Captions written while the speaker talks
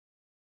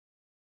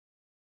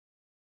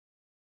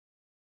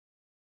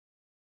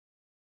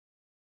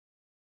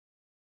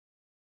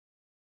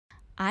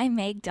I'm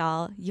Meg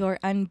Dahl, your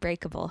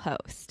unbreakable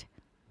host.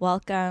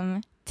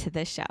 Welcome to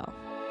the show.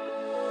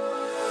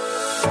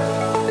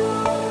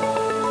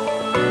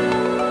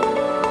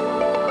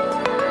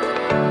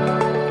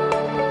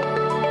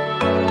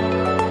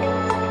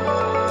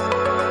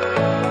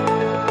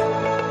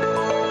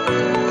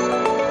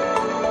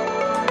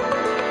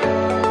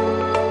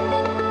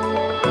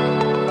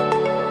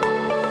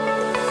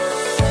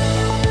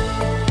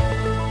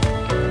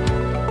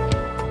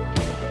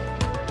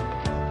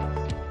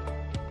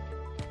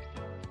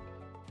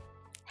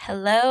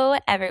 Hello,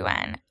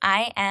 everyone.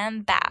 I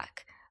am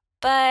back,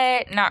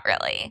 but not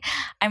really.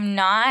 I'm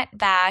not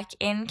back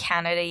in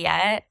Canada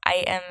yet.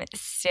 I am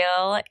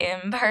still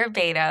in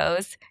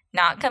Barbados,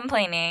 not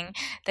complaining.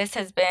 This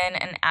has been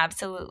an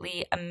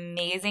absolutely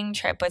amazing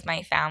trip with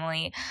my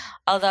family,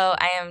 although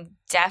I am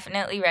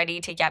definitely ready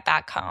to get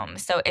back home.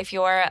 So if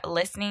you're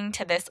listening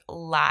to this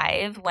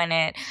live when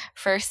it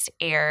first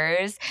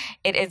airs,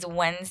 it is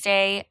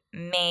Wednesday,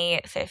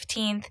 May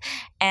 15th,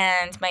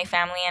 and my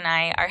family and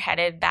I are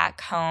headed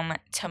back home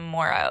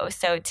tomorrow.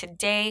 So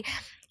today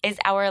is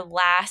our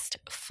last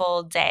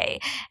full day,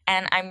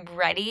 and I'm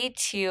ready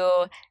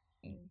to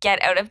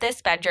get out of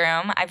this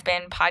bedroom. I've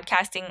been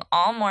podcasting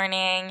all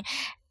morning,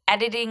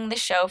 editing the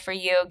show for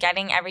you,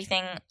 getting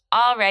everything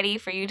all ready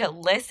for you to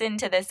listen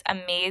to this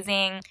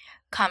amazing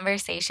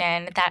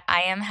conversation that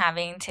I am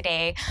having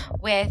today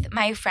with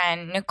my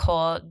friend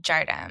Nicole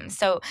Jardim.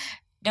 So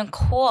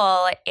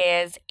Nicole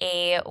is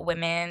a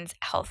women's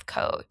health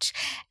coach,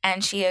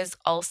 and she is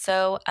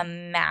also a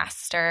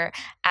master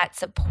at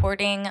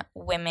supporting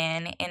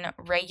women in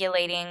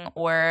regulating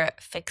or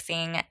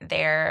fixing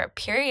their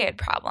period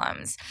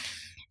problems.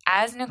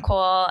 As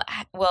Nicole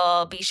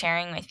will be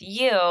sharing with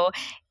you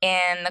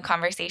in the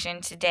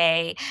conversation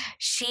today,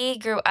 she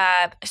grew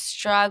up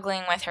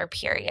struggling with her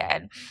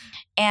period.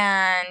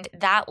 And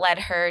that led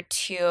her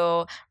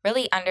to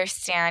really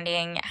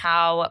understanding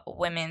how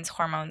women's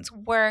hormones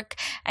work.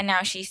 And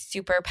now she's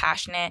super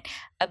passionate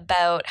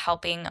about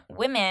helping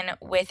women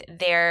with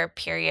their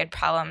period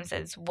problems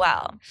as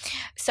well.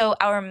 So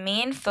our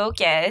main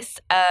focus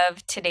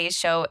of today's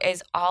show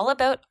is all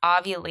about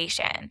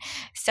ovulation.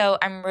 So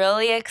I'm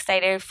really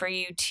excited for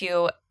you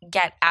to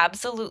get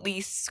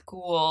absolutely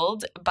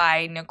schooled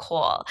by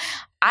Nicole.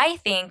 I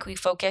think we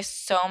focus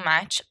so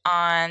much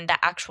on the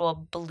actual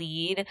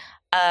bleed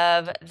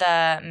of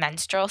the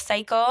menstrual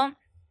cycle,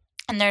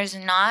 and there's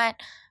not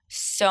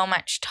so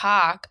much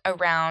talk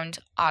around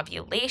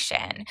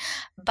ovulation.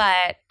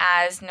 But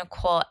as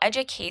Nicole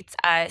educates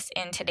us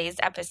in today's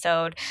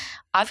episode,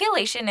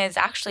 ovulation is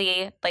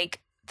actually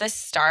like the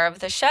star of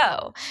the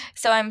show.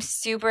 So I'm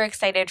super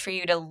excited for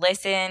you to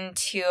listen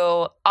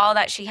to all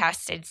that she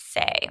has to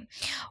say.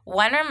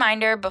 One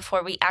reminder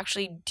before we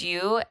actually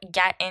do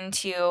get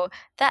into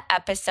the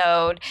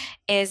episode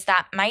is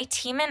that my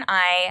team and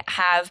I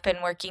have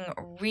been working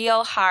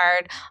real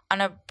hard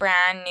on a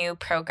brand new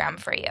program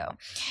for you.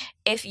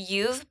 If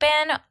you've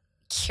been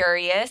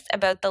curious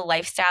about the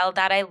lifestyle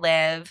that I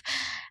live,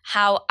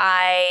 how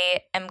I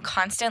am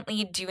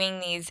constantly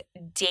doing these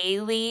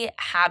daily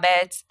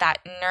habits that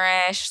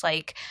nourish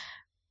like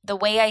the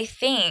way I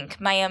think,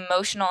 my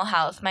emotional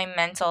health, my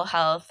mental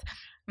health,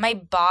 my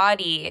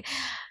body.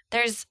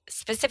 There's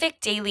specific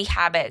daily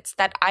habits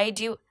that I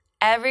do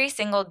every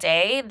single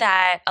day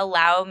that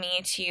allow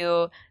me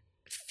to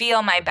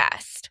feel my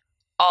best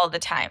all the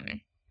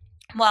time.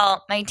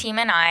 Well, my team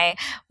and I,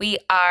 we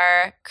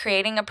are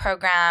creating a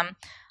program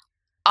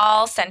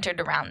all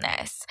centered around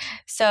this.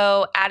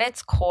 So at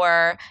its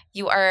core,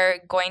 you are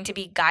going to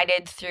be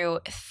guided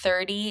through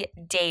 30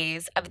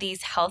 days of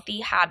these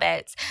healthy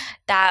habits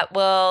that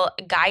will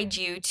guide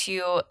you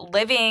to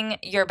living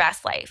your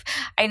best life.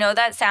 I know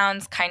that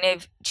sounds kind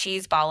of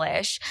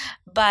cheeseballish,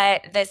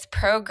 but this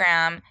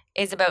program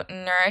is about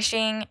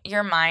nourishing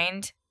your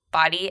mind,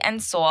 body,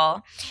 and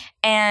soul.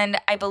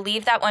 And I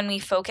believe that when we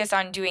focus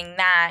on doing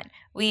that,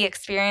 we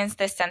experience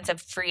this sense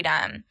of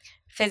freedom,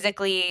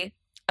 physically,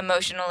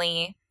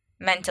 emotionally,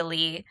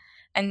 mentally,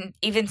 and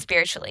even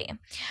spiritually.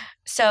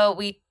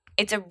 So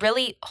it's a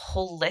really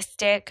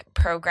holistic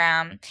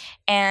program,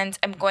 and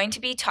I'm going to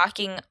be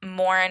talking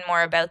more and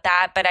more about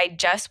that, but I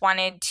just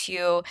wanted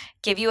to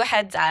give you a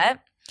heads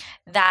up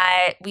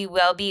that we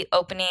will be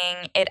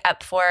opening it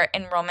up for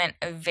enrollment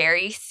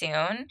very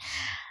soon.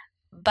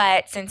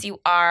 But since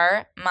you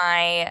are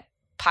my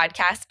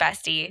podcast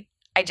bestie,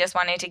 I just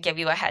wanted to give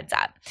you a heads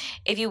up.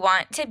 If you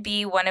want to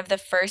be one of the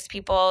first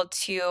people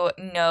to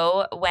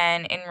know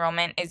when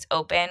enrollment is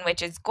open,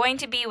 which is going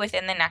to be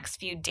within the next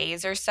few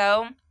days or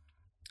so,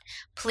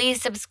 please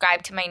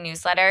subscribe to my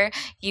newsletter.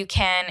 You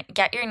can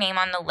get your name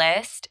on the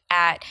list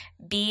at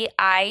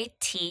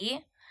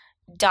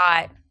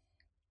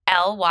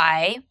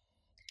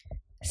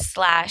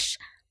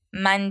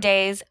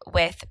bit.ly/Mondays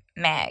with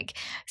Meg.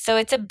 So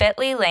it's a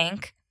bit.ly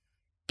link,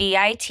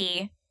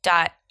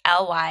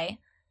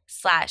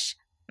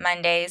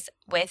 bit.ly/Mondays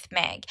with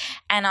Meg.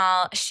 And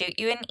I'll shoot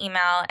you an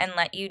email and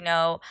let you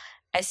know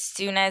as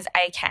soon as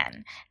I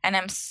can. And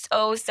I'm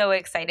so, so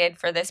excited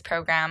for this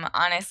program.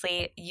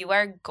 Honestly, you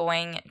are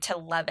going to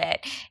love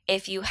it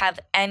if you have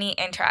any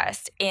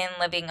interest in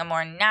living a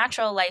more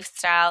natural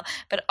lifestyle,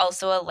 but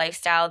also a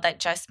lifestyle that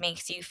just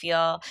makes you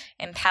feel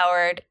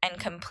empowered and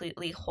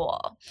completely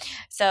whole.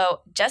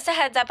 So just a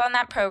heads up on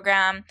that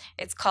program.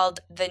 It's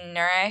called the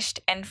Nourished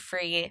and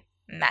Free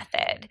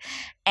Method.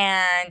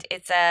 And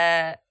it's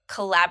a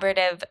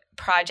collaborative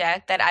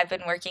project that I've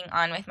been working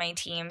on with my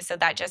team. So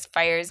that just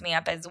fires me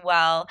up as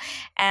well.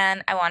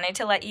 And I wanted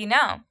to let you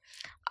know.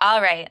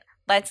 All right,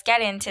 let's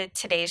get into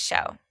today's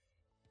show.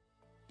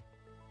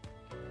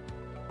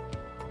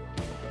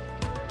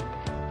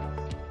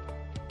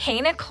 Hey,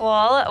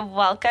 Nicole,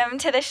 welcome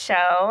to the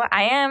show.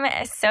 I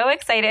am so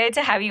excited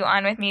to have you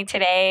on with me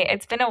today.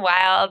 It's been a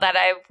while that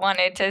I've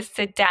wanted to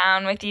sit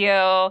down with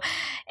you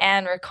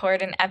and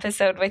record an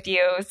episode with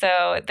you.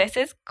 So this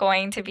is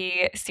going to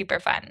be super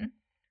fun.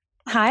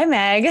 Hi,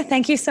 Meg.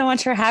 Thank you so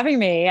much for having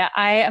me.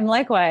 I am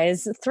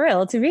likewise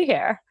thrilled to be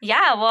here.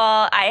 Yeah,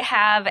 well, I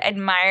have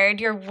admired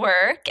your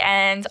work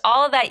and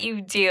all that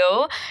you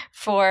do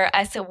for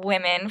us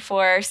women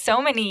for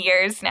so many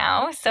years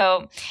now.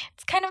 So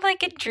it's kind of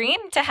like a dream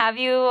to have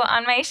you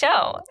on my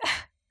show.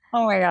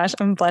 Oh my gosh,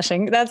 I'm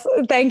blushing.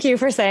 Thank you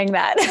for saying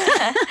that.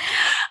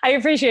 I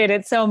appreciate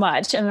it so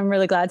much. And I'm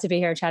really glad to be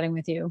here chatting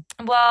with you.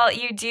 Well,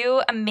 you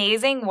do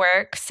amazing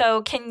work.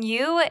 So can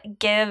you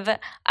give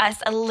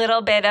us a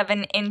little bit of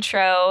an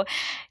intro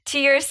to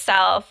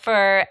yourself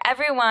for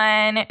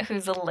everyone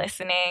who's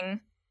listening?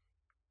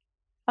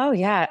 Oh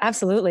yeah,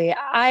 absolutely.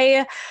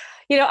 I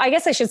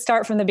guess I should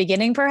start from the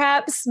beginning,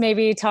 perhaps,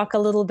 maybe talk a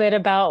little bit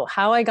about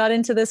how I got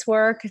into this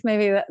work.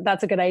 Maybe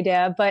that's a good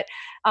idea. But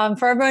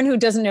for everyone who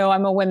doesn't know,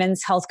 I'm a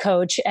women's health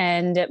coach,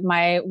 and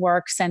my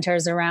work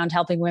centers around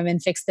helping women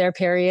fix their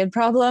period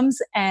problems.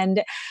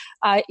 And,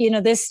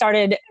 this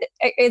started,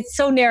 it's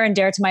so near and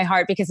dear to my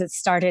heart because it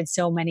started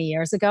so many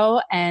years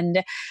ago.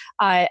 And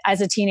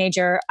as a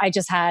teenager, I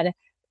just had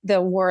the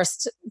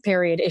worst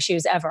period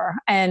issues ever.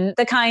 And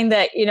the kind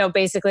that,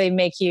 basically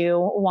make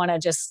you want to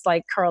just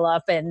like curl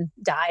up and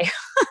die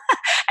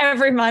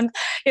every month.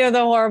 The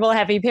horrible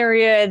heavy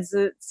periods,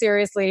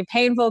 seriously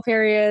painful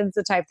periods,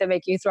 the type that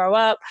make you throw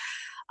up.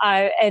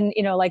 And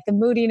like the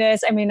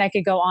moodiness. I mean, I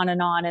could go on,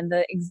 and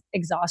the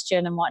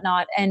exhaustion and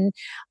whatnot. And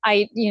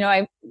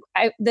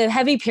the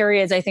heavy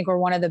periods, I think, were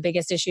one of the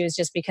biggest issues,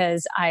 just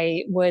because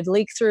I would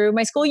leak through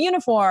my school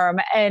uniform,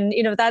 and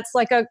that's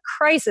like a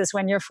crisis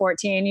when you're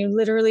 14. You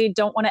literally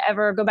don't want to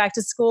ever go back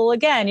to school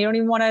again. You don't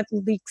even want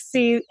to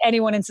see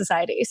anyone in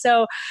society.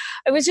 So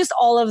it was just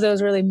all of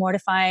those really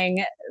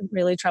mortifying,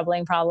 really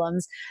troubling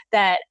problems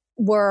that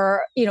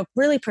were,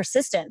 really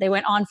persistent. They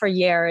went on for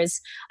years.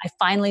 I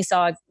finally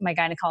saw my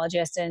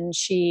gynecologist, and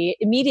she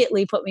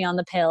immediately put me on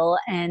the pill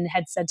and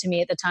had said to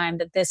me at the time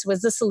that this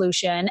was the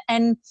solution.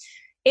 And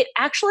it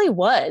actually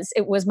was.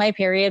 It was my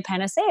period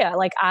panacea.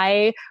 Like,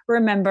 I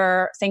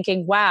remember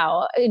thinking,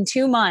 wow, in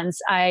 2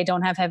 months, I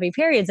don't have heavy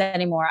periods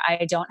anymore.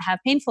 I don't have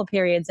painful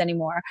periods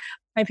anymore.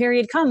 My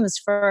period comes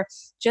for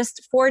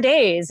just 4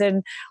 days.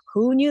 And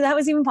who knew that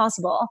was even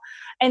possible?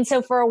 And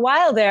so for a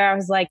while there, I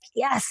was like,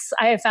 yes,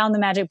 I have found the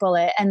magic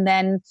bullet. And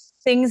then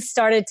things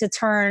started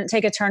to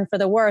take a turn for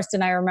the worst.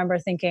 And I remember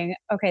thinking,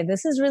 okay,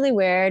 this is really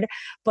weird,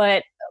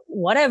 but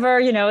whatever,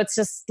 it's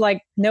just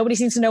like, nobody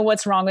seems to know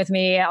what's wrong with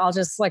me. I'll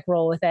just like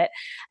roll with it.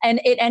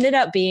 And it ended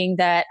up being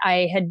that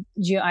I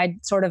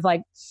sort of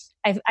like,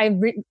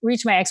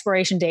 reached my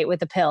expiration date with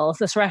the pill.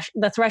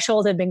 The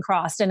threshold had been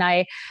crossed. And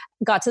I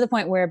got to the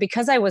point where,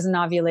 because I wasn't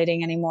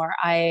ovulating anymore,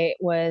 I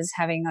was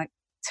having like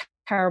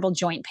terrible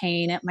joint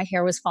pain. My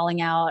hair was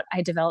falling out.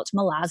 I developed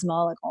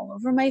melasma like all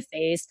over my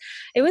face.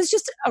 It was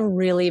just a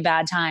really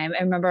bad time.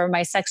 I remember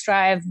my sex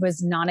drive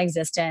was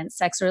non-existent.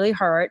 Sex really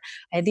hurt.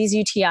 I had these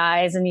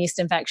UTIs and yeast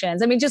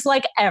infections. I mean, just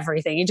like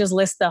everything. You just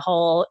list the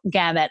whole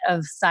gamut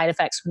of side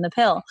effects from the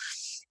pill.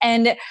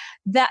 And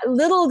that,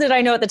 little did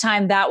I know at the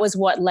time, that was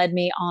what led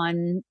me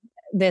on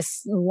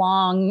this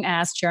long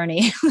ass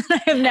journey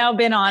that I have now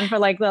been on for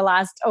like the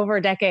last over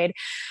a decade,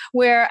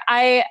 where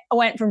I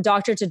went from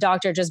doctor to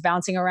doctor, just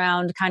bouncing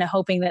around, kind of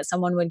hoping that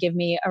someone would give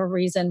me a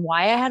reason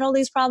why I had all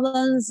these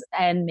problems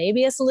and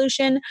maybe a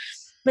solution.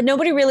 But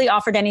nobody really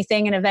offered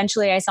anything. And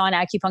eventually I saw an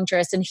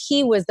acupuncturist, and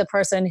he was the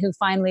person who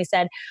finally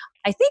said,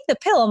 I think the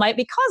pill might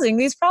be causing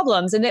these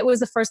problems. And it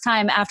was the first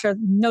time, after,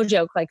 no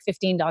joke, like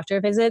 15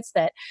 doctor visits,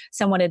 that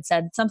someone had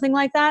said something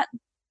like that.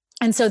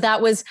 And so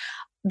that was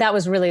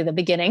really the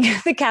beginning,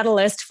 the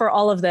catalyst for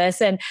all of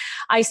this. And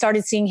I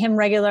started seeing him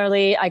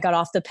regularly. I got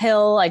off the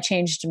pill. I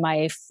changed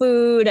my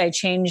food. I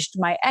changed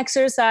my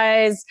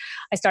exercise.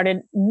 I started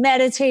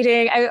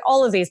meditating.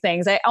 All of these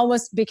things. I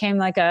almost became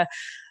like a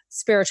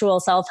spiritual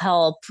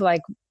self-help,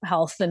 like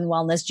health and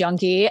wellness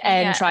junkie,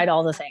 and tried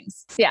all the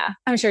things. Yeah,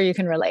 I'm sure you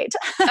can relate.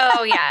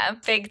 Oh yeah,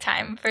 big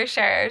time for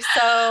sure.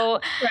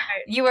 So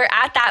You were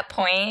at that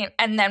point,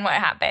 and then what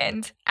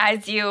happened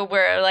as you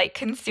were like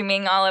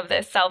consuming all of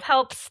this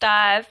self-help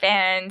stuff,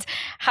 and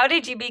how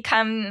did you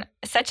become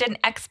such an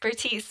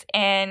expertise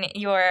in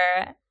your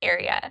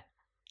area?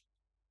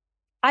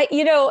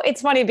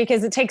 It's funny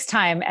because it takes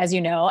time, as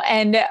you know,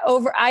 and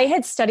I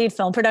had studied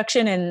film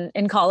production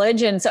in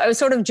college. And so I was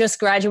sort of just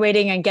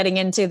graduating and getting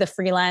into the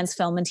freelance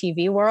film and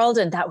TV world.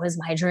 And that was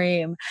my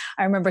dream.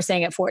 I remember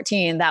saying at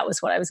 14, that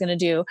was what I was going to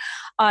do.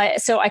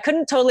 So I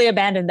couldn't totally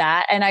abandon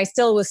that. And I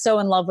still was so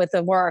in love with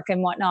the work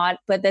and whatnot.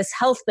 But this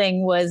health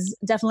thing was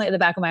definitely at the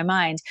back of my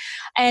mind.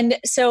 And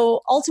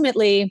so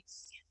ultimately,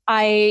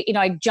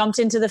 I jumped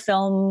into the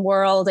film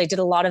world. I did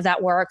a lot of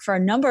that work for a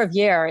number of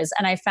years,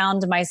 and I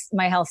found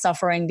my health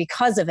suffering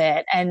because of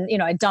it. And,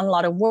 I'd done a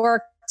lot of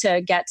work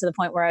to get to the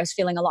point where I was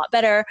feeling a lot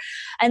better.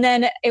 And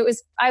then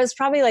I was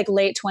probably like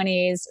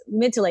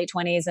mid to late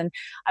 20s. And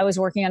I was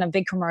working on a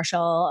big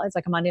commercial. It's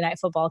like a Monday Night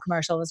Football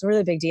commercial. It was a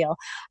really big deal.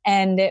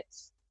 And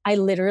I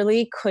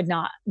literally could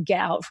not get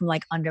out from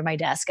like under my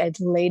desk. I'd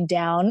laid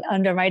down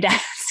under my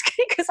desk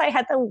because I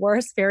had the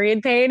worst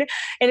period pain.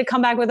 It had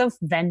come back with a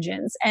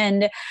vengeance.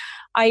 And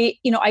I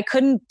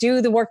couldn't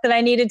do the work that I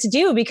needed to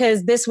do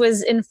because this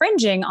was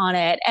infringing on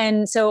it.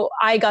 And so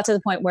I got to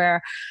the point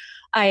where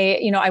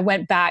I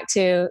went back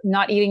to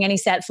not eating any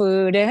set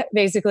food,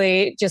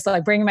 basically just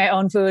like bringing my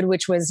own food,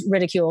 which was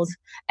ridiculed.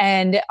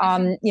 And,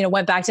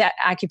 went back to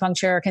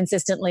acupuncture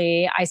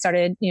consistently. I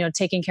started,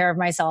 taking care of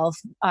myself,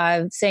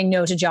 saying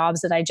no to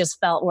jobs that I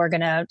just felt were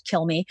going to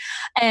kill me.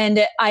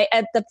 And I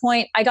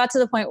got to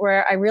the point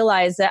where I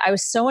realized that I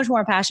was so much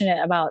more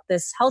passionate about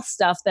this health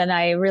stuff than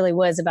I really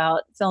was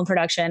about film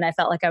production. I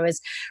felt like I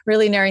was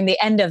really nearing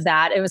the end of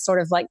that. It was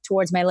sort of like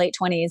towards my late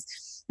 20s.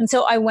 And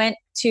so I went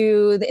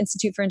to the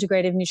Institute for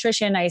Integrative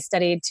Nutrition. I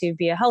studied to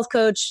be a health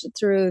coach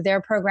through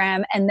their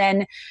program. And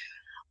then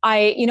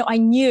I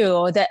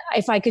knew that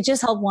if I could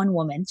just help one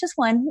woman, just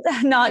one,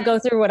 not go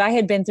through what I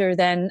had been through,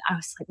 then I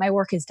was like, my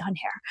work is done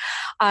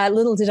here.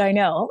 Little did I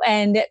know.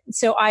 And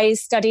so I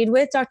studied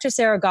with Dr.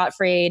 Sarah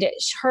Gottfried.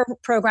 Her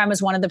program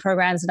was one of the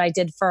programs that I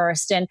did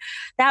first. And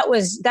that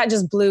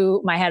just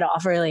blew my head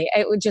off, really.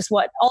 It was just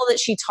all that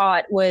she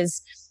taught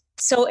was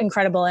so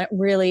incredible. And it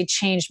really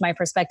changed my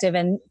perspective.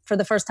 And for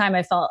the first time,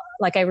 I felt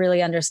like I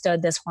really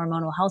understood this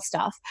hormonal health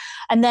stuff.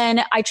 And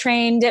then I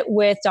trained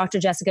with Dr.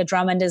 Jessica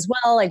Drummond as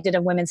well. I did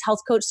a women's health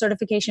coach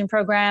certification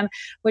program,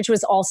 which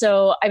was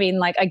also,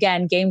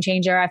 again, game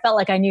changer. I felt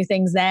like I knew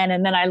things then,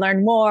 and then I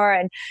learned more,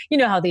 and you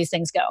know how these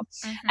things go.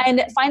 Mm-hmm.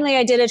 And finally,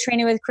 I did a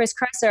training with Chris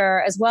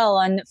Kresser as well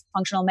on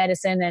functional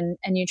medicine and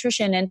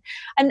nutrition.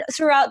 And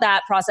throughout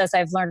that process,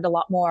 I've learned a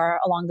lot more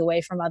along the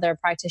way from other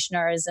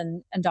practitioners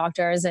and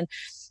doctors. And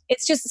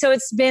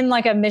it's been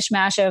like a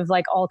mishmash of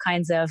like all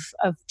kinds of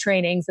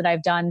trainings that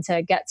I've done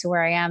to get to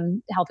where I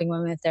am helping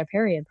women with their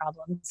period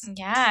problems.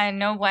 Yeah,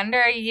 no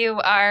wonder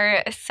you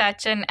are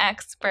such an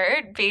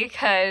expert,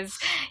 because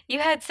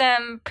you had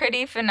some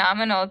pretty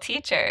phenomenal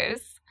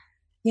teachers.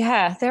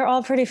 Yeah, they're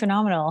all pretty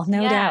phenomenal,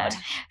 no doubt.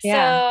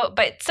 Yeah.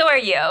 So are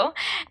you.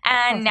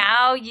 And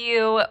now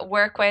you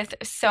work with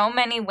so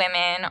many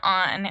women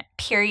on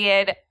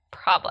period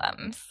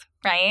problems,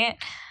 right?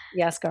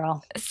 Yes,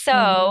 girl.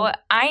 So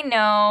I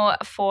know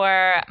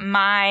for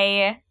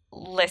my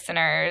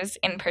listeners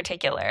in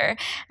particular,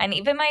 and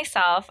even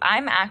myself,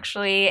 I'm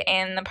actually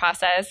in the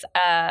process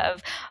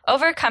of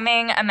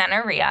overcoming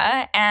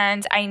amenorrhea.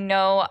 And I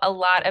know a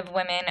lot of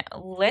women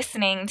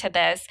listening to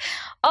this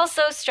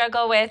also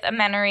struggle with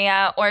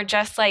amenorrhea, or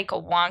just like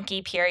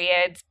wonky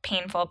periods,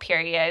 painful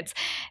periods,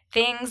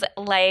 things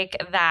like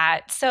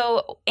that.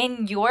 So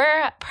in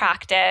your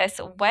practice,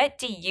 what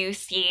do you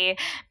see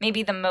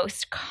maybe the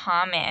most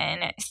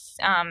common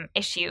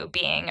issue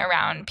being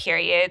around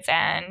periods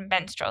and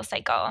menstrual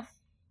cycle?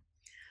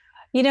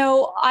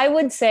 I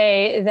would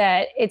say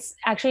that it's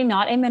actually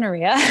not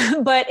amenorrhea,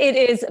 but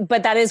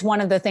that is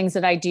one of the things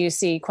that I do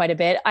see quite a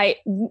bit.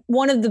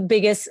 One of the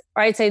biggest,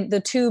 or I'd say the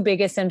two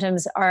biggest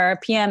symptoms are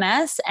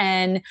PMS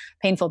and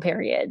painful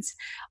periods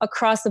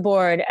across the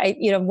board.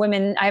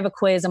 Women, I have a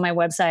quiz on my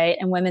website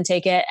and women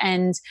take it.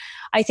 And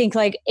I think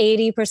like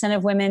 80%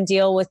 of women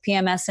deal with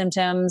PMS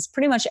symptoms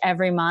pretty much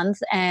every month.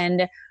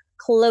 And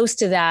close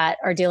to that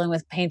are dealing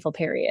with painful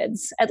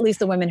periods, at least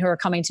the women who are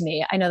coming to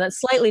me. I know that's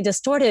slightly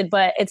distorted,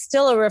 but it's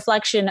still a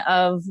reflection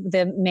of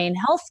the main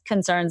health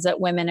concerns that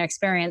women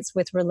experience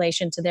with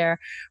relation to their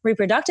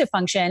reproductive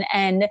function.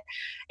 And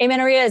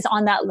amenorrhea is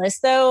on that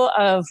list, though,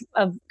 of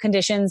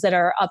conditions that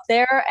are up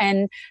there.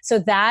 And so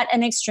that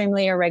and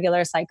extremely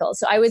irregular cycles.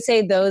 So I would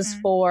say those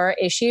four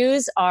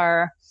issues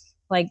are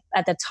like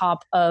at the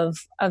top of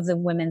the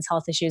women's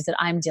health issues that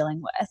I'm dealing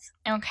with.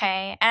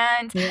 Okay.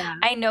 And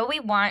I know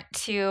we want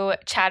to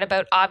chat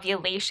about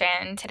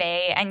ovulation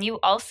today. And you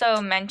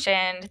also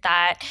mentioned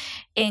that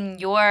in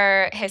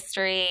your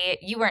history,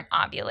 you weren't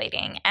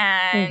ovulating,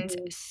 and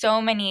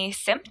so many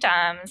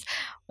symptoms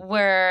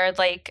were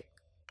like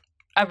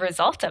a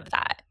result of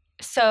that.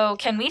 So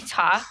can we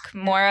talk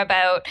more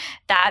about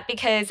that?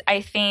 Because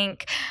I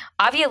think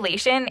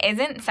ovulation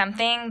isn't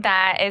something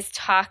that is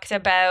talked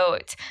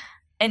about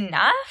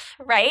enough,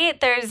 right?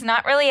 There's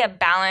not really a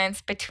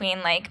balance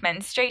between like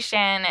menstruation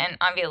and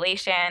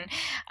ovulation.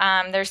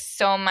 There's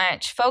so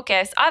much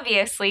focus,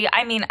 obviously.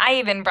 I mean, I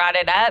even brought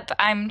it up.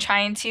 I'm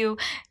trying to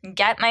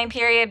get my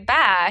period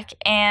back.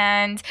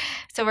 And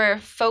so we're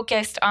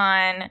focused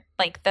on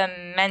like the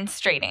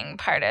menstruating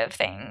part of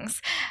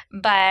things.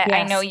 But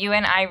I know Yes. you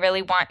and I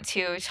really want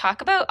to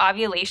talk about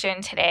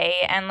ovulation today.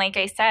 And like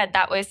I said,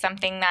 that was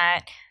something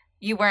that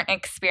you weren't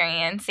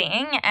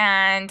experiencing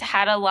and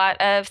had a lot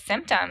of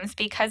symptoms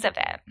because of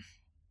it.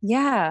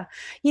 Yeah.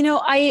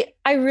 I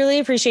really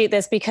appreciate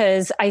this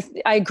because I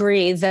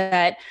agree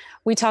that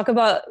we talk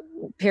about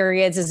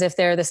periods as if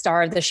they're the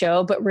star of the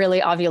show, but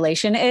really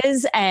ovulation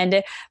is.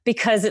 And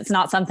because it's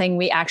not something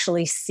we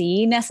actually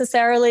see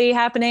necessarily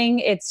happening,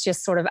 it's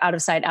just sort of out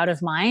of sight, out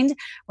of mind.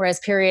 Whereas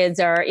periods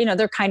are,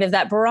 they're kind of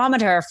that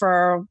barometer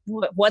for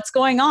what's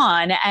going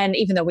on. And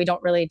even though we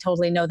don't really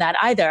totally know that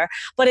either,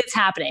 but it's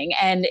happening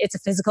and it's a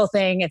physical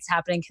thing, it's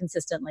happening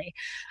consistently.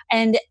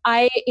 And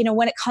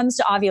when it comes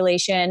to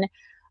ovulation,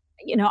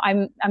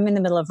 I'm in the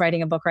middle of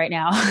writing a book right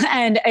now,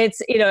 and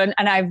it's and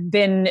I've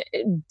been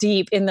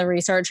deep in the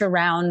research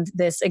around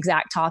this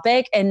exact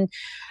topic, and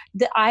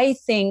I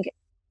think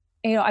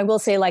I will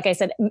say, like I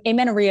said,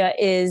 amenorrhea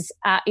is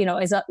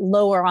is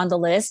lower on the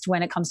list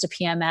when it comes to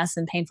PMS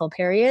and painful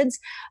periods,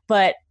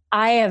 but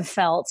I have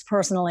felt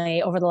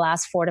personally over the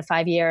last 4 to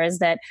 5 years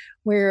that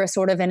we're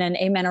sort of in an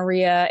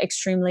amenorrhea,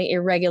 extremely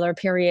irregular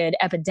period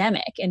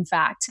epidemic, in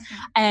fact.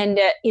 And,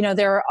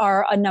 there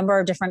are a number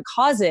of different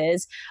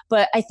causes.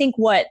 But I think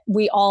what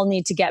we all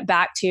need to get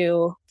back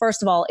to,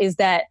 first of all, is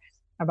that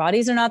our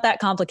bodies are not that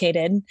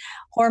complicated.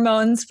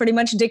 Hormones pretty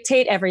much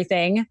dictate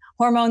everything.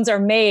 Hormones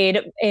are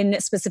made in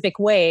specific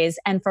ways.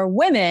 And for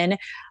women,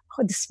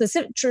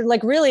 specific,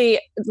 like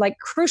really like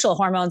crucial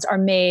hormones are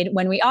made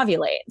when we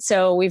ovulate.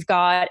 So we've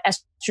got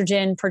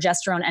estrogen,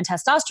 progesterone, and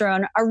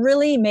testosterone are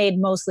really made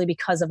mostly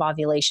because of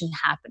ovulation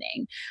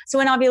happening. So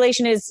when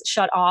ovulation is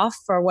shut off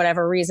for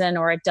whatever reason,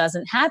 or it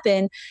doesn't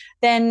happen,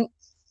 then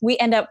we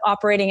end up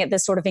operating at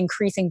this sort of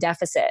increasing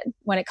deficit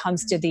when it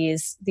comes to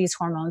these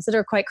hormones that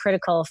are quite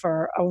critical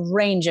for a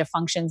range of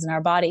functions in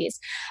our bodies.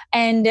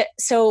 And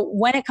so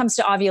when it comes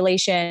to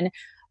ovulation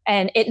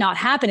and it not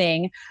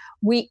happening,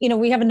 we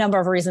have a number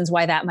of reasons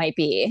why that might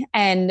be.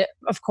 And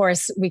of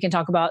course, we can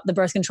talk about the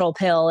birth control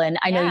pill. And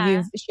I know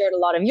you've shared a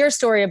lot of your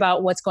story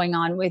about what's going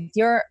on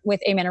with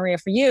amenorrhea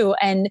for you.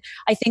 And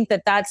I think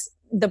that's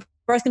the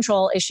birth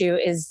control issue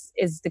is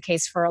the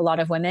case for a lot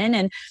of women.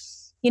 And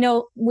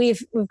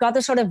we've got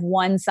this sort of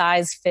one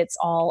size fits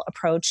all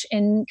approach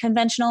in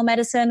conventional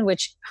medicine,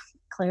 which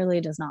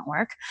clearly does not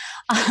work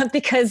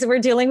because we're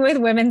dealing with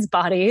women's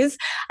bodies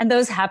and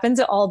those happen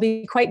to all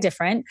be quite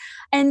different.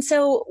 And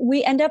so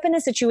we end up in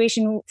a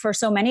situation for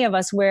so many of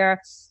us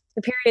where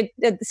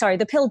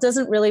the pill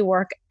doesn't really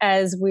work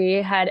as we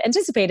had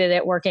anticipated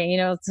it working.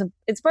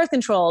 It's birth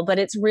control, but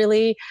it's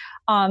really,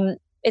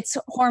 it's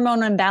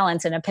hormone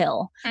imbalance in a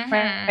pill,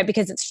 right?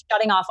 Because it's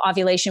shutting off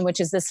ovulation,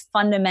 which is this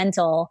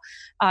fundamental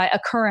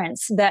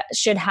occurrence that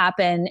should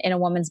happen in a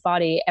woman's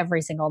body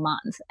every single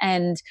month.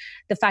 And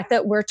the fact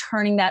that we're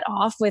turning that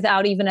off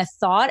without even a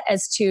thought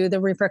as to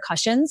the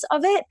repercussions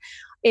of it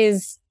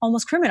is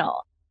almost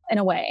criminal in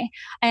a way.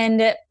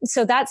 And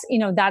so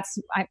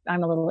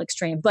I'm a little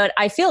extreme, but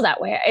I feel that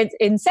way. It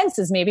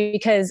incenses me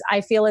because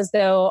I feel as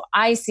though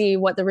I see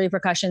what the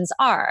repercussions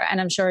are.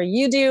 And I'm sure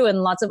you do,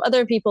 and lots of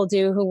other people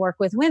do who work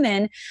with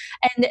women.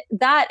 And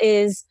that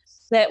is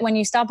that when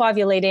you stop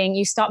ovulating,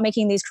 you stop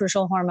making these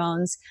crucial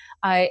hormones.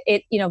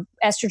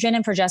 Estrogen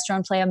and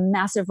progesterone play a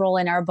massive role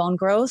in our bone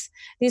growth.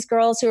 These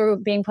girls who are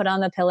being put on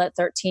the pill at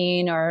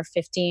 13 or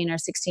 15 or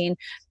 16,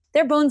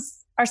 their bones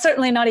are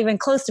certainly not even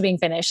close to being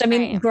finished. I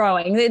mean,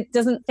 growing.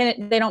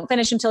 They don't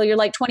finish until you're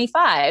like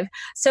 25.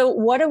 So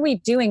what are we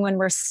doing when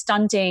we're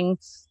stunting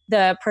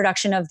the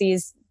production of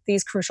these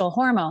crucial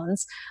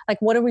hormones?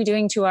 Like, what are we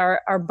doing to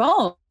our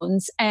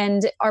bones?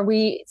 And are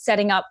we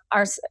setting up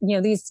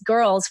these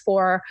girls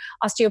for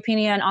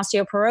osteopenia and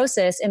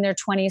osteoporosis in their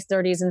 20s,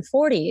 30s, and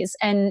 40s?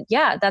 And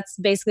yeah, that's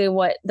basically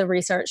what the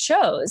research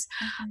shows.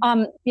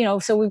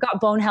 So we've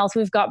got bone health,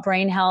 we've got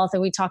brain health,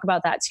 and we talk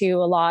about that too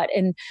a lot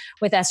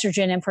with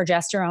estrogen and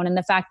progesterone, and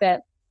the fact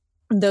that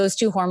those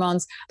two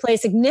hormones play a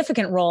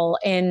significant role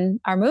in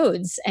our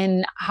moods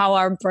and how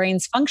our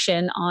brains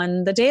function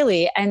on the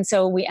daily. And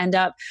so we end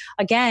up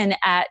again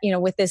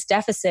with this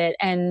deficit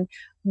and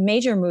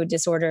major mood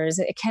disorders.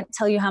 I can't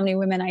tell you how many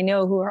women I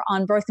know who are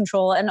on birth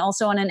control and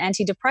also on an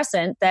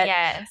antidepressant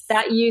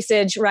that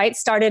usage, right,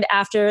 started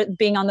after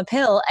being on the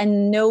pill,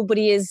 and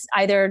nobody is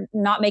either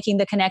not making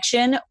the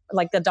connection,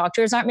 like the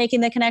doctors aren't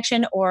making the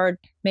connection, or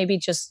maybe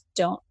just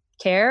don't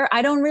care.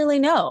 I don't really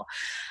know.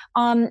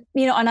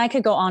 And I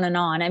could go on and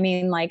on. I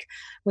mean, like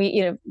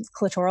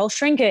clitoral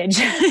shrinkage,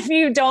 if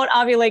you don't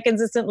ovulate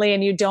consistently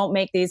and you don't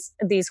make these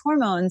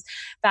hormones,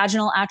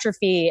 vaginal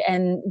atrophy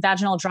and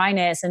vaginal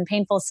dryness and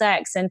painful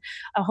sex and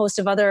a host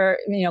of other,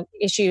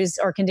 issues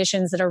or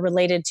conditions that are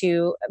related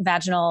to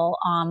vaginal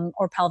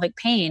or pelvic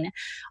pain,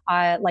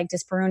 like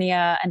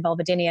dyspareunia and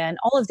vulvodynia and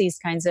all of these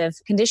kinds of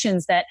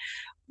conditions that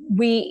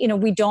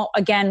we don't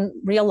again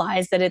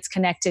realize that it's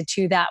connected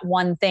to that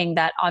one thing,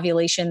 that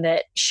ovulation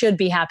that should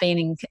be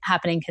happening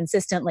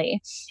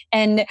consistently.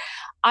 And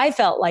I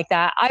felt like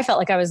that. I felt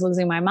like I was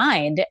losing my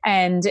mind.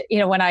 And,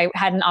 when I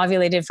hadn't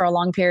ovulated for a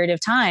long period of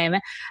time,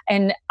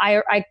 and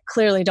I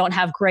clearly don't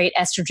have great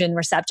estrogen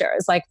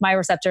receptors. Like my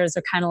receptors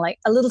are kind of like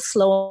a little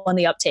slow on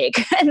the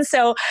uptake. And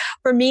so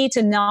for me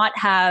to not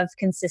have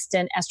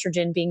consistent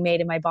estrogen being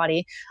made in my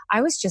body,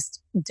 I was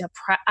just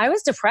depressed. I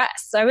was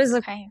depressed. I was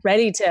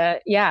ready to,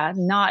 I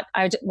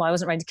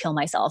wasn't ready to kill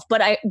myself,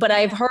 but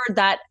I've heard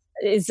that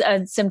is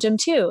a symptom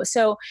too.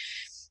 So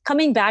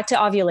coming back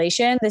to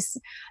ovulation, this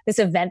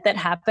event that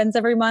happens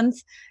every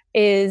month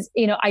is,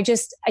 I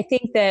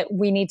think that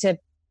we need to,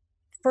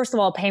 first of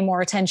all, pay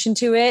more attention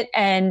to it.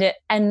 And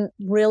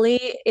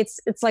really it's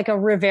like a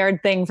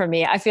revered thing for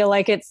me. I feel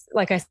like it's,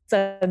 like I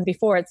said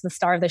before, it's the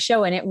star of the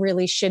show, and it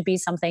really should be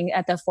something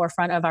at the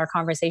forefront of our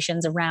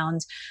conversations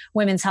around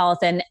women's health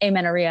and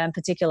amenorrhea in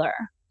particular.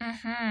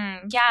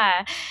 Mm-hmm.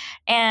 Yeah.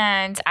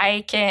 And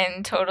I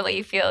can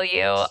totally feel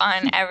you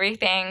on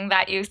everything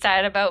that you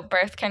said about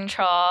birth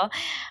control.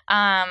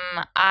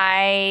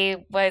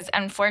 I was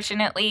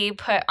unfortunately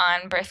put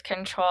on birth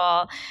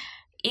control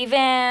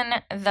even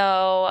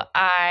though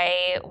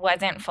I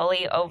wasn't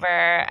fully over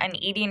an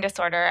eating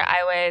disorder.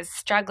 I was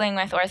struggling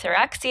with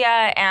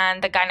orthorexia,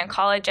 and the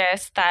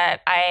gynecologist that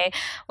I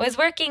was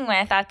working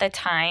with at the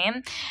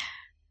time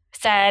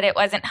said it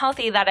wasn't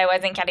healthy that I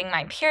wasn't getting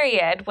my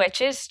period,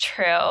 which is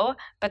true.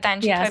 But then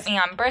she put me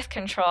on birth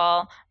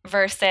control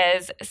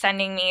versus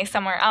sending me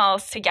somewhere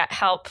else to get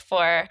help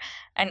for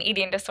an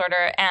eating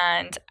disorder.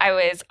 And I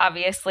was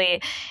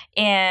obviously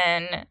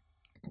in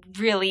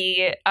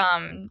really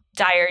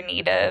dire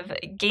need of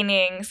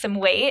gaining some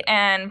weight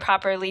and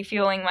properly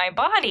fueling my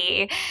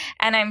body.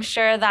 And I'm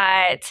sure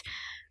that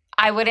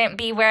I wouldn't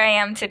be where I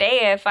am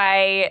today if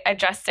I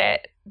addressed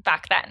it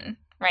back then,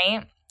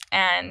 right?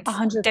 And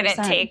 100%.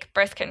 Didn't take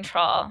birth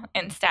control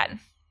instead.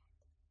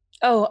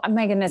 Oh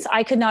my goodness,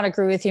 I could not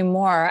agree with you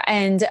more.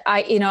 And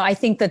I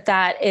think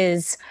that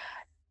is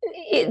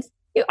it.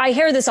 I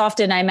hear this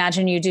often. I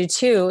imagine you do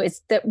too.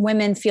 It's that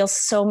women feel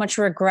so much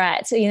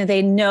regret.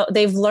 They know,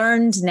 they've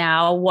learned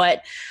now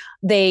what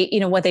they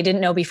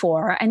didn't know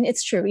before. And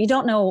it's true. You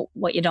don't know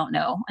what you don't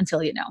know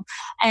until you know.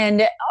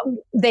 And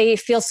they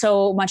feel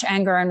so much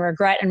anger and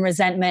regret and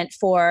resentment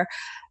for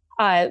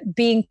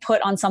being put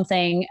on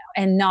something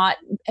and not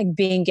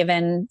being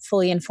given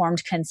fully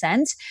informed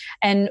consent.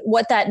 And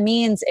what that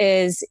means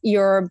is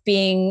you're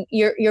being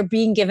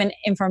given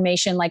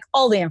information, like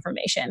all the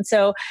information.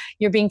 So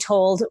you're being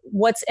told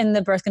what's in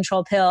the birth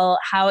control pill,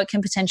 how it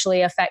can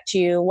potentially affect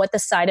you, what the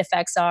side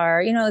effects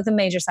are, the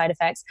major side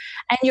effects.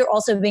 And you're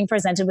also being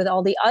presented with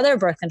all the other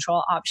birth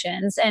control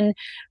options. And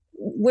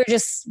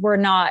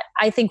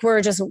I think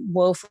we're just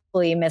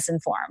woefully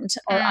misinformed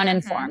or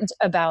uninformed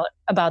about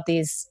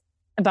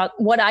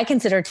what I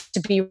consider to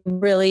be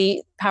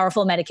really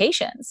powerful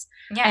medications.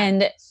 Yeah.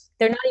 And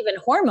they're not even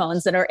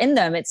hormones that are in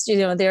them. It's,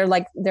 they're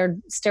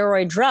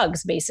steroid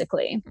drugs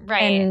basically.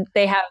 Right. And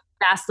they have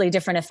vastly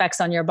different effects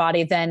on your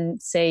body than,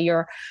 say,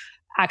 your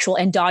actual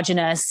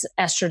endogenous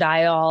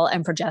estradiol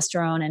and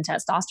progesterone and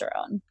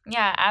testosterone.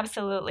 Yeah,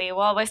 absolutely.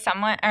 Well, as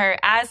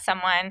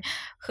someone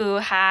who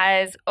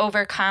has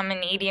overcome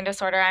an eating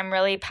disorder, I'm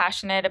really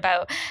passionate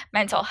about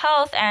mental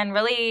health and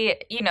really,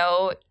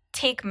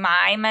 take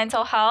my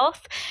mental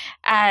health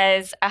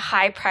as a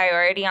high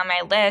priority on my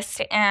list.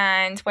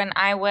 And when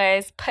I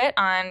was put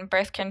on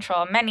birth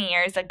control many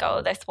years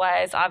ago, this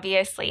was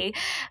obviously,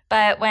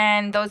 but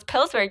when those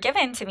pills were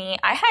given to me,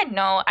 I had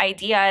no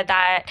idea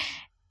that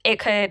it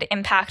could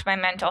impact my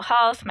mental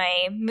health,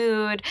 my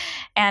mood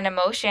and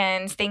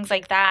emotions, things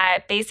like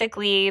that.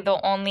 Basically, the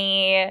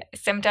only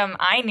symptom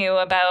I knew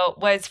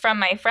about was from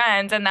my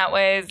friends, and that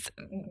was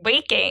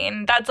weight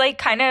gain. That's like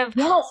kind of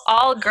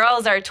all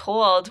girls are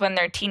told when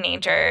they're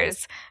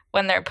teenagers,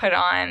 when they're put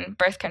on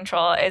birth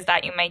control, is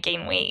that you might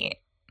gain weight.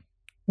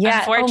 Yeah.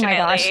 Unfortunately. Oh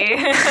my gosh.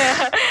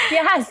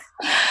 Yes.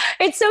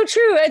 It's so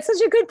true. It's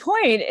such a good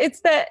point.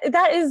 It's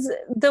that is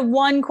the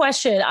one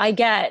question I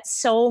get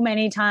so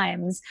many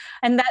times.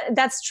 And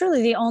that's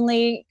truly the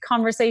only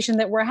conversation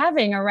that we're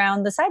having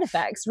around the side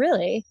effects,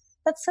 really.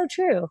 That's so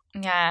true.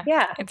 Yeah.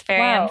 Yeah. It's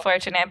very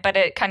unfortunate, but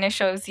it kind of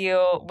shows you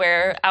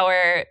where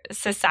our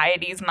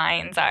society's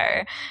minds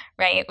are,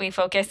 right? We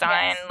focus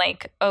on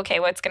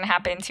okay, what's going to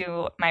happen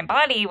to my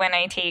body when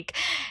I take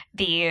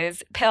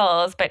these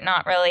pills, but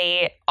not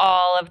really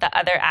all of the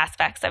other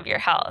aspects of your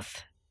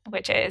health,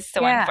 which is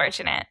so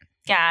unfortunate.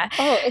 Yeah.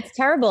 Oh, it's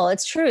terrible.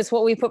 It's true. It's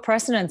what we put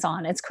precedence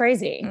on. It's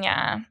crazy.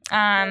 Yeah.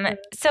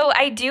 So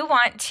I do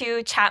want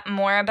to chat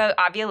more about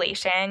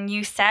ovulation.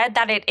 You said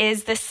that it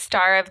is the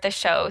star of the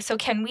show. So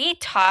can we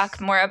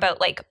talk more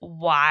about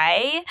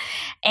why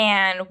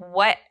and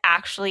what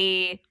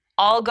actually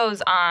all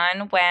goes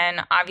on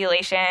when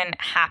ovulation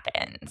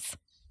happens?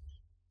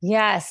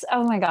 Yes.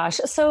 Oh my gosh.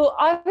 So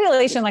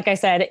ovulation, like I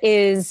said,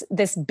 is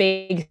this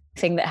big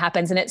thing that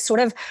happens, and it's sort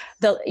of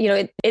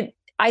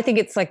I think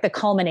it's like the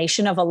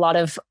culmination of a lot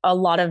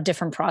of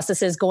different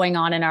processes going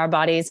on in our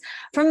bodies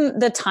from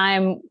the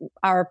time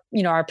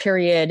our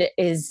period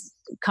is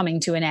coming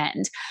to an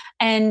end.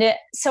 And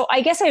so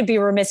I guess I'd be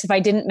remiss if I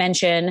didn't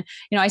mention,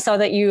 I saw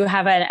that you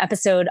have an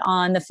episode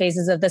on the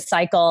phases of the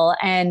cycle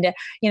and,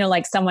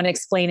 like someone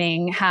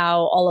explaining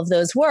how all of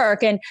those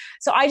work. And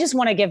so I just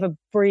want to give a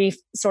brief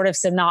sort of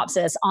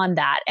synopsis on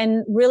that.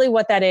 And really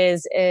what that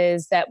is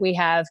that we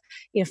have,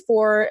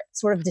 4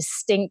 sort of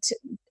distinct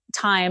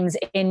times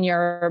in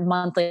your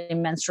monthly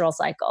menstrual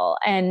cycle.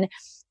 And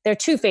there are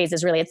 2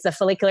 phases really. It's the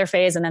follicular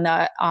phase and then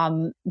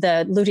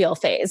the luteal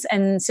phase.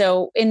 And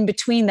so in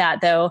between that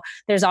though,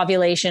 there's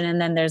ovulation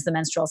and then there's the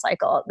menstrual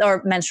cycle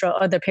or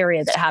the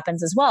period that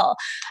happens as well.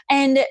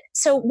 And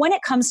so when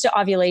it comes to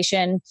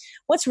ovulation,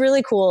 what's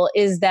really cool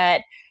is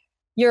that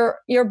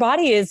your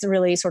body is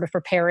really sort of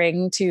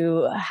preparing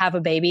to have a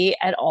baby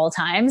at all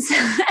times.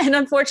 And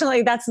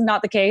unfortunately, that's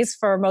not the case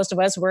for most of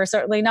us. We're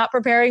certainly not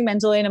preparing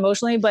mentally and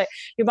emotionally, but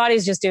your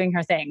body's just doing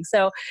her thing.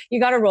 So you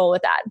got to roll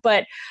with that.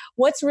 But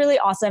what's really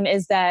awesome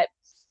is that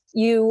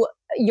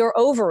your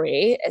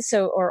ovary,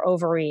 or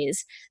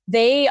ovaries,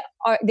 they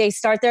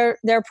start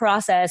their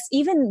process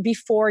even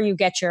before you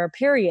get your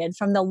period.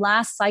 From the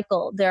last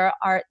cycle, they're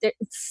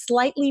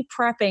slightly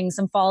prepping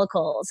some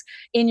follicles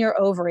in your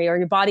ovary, or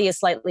your body is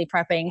slightly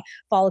prepping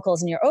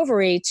follicles in your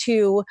ovary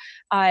to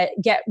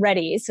get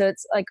ready. So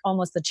it's like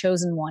almost the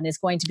chosen one is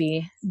going to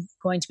be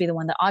the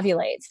one that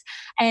ovulates.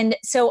 And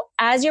so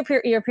as your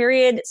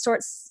period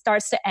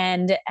starts to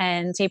end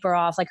and taper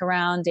off, like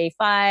around day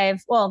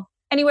 5, well,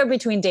 anywhere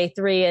between day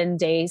 3 and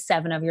day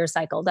 7 of your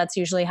cycle. That's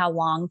usually how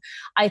long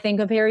I think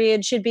a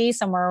period should be,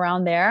 somewhere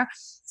around there.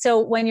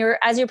 So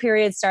as your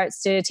period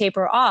starts to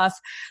taper off,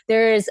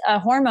 there's a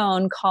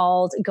hormone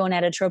called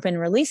gonadotropin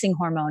releasing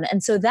hormone.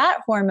 And so that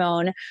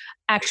hormone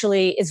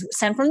actually is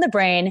sent from the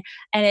brain,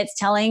 and it's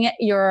telling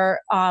your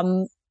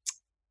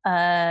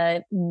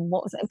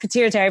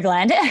pituitary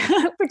gland.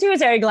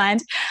 Pituitary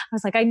gland. I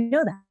was like, I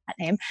know that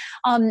name.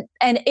 And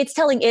it's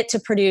telling it to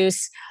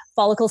produce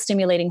follicle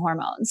stimulating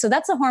hormone. So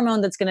that's a hormone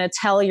that's going to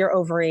tell your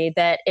ovary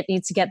that it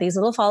needs to get these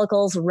little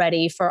follicles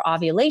ready for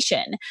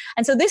ovulation.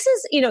 And so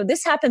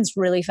this happens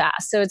really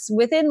fast. So it's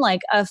within like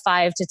a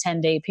 5 to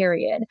 10 day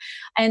period.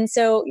 And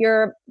so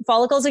your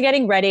follicles are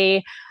getting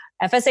ready.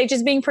 FSH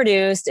is being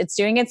produced. It's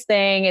doing its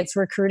thing. It's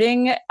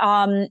recruiting,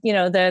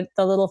 the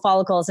little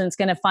follicles, and it's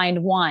going to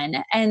find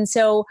one. And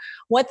so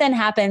what then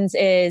happens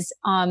is,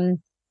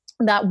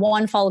 that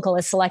one follicle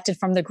is selected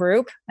from the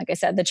group, like I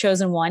said, the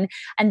chosen one.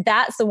 And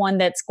that's the one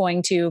that's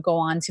going to go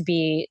on to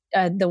be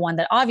the one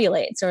that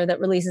ovulates or that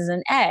releases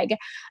an egg.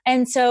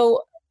 And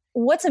so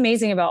what's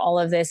amazing about all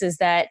of this is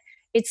that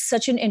it's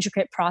such an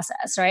intricate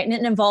process, right? And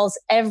it involves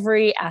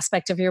every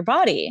aspect of your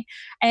body.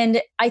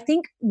 And I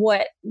think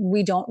what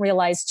we don't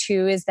realize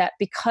too is that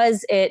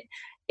because it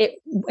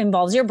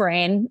involves your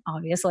brain,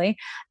 obviously,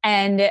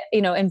 and,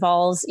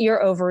 involves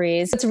your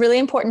ovaries. It's really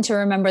important to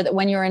remember that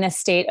when you're in a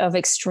state of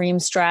extreme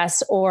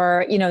stress,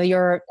 or,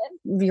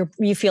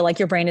 you feel like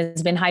your brain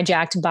has been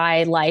hijacked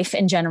by life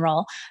in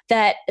general,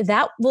 that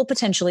will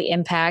potentially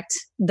impact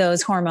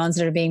those hormones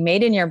that are being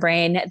made in your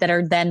brain that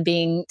are then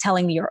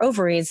telling your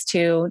ovaries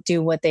to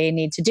do what they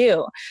need to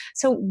do.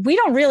 So we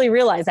don't really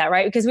realize that,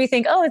 right? Because we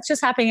think, oh, it's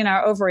just happening in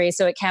our ovaries,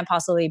 so it can't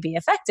possibly be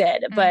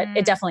affected, but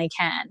it definitely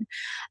can.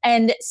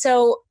 And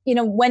so,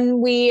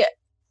 when we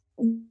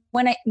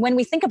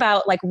think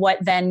about like what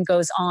then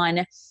goes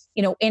on,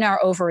 in our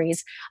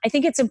ovaries, I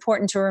think it's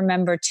important to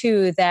remember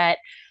too that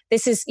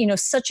this is,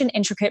 such an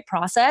intricate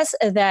process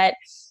that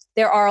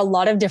there are a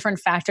lot of different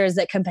factors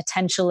that can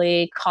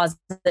potentially cause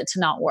it to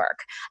not work.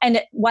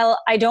 And while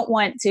I don't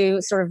want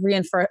to sort of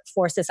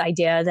reinforce this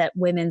idea that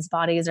women's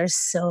bodies are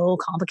so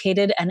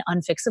complicated and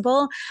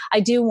unfixable, I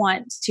do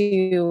want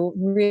to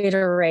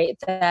reiterate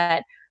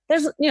that there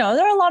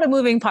are a lot of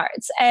moving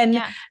parts.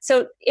 And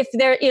so if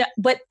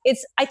but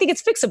I think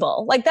it's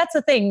fixable. Like that's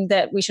the thing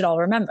that we should all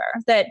remember,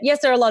 that yes,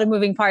 there are a lot of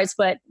moving parts,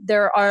 but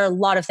there are a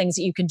lot of things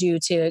that you can do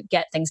to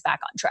get things back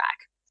on track.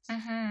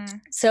 Mm-hmm.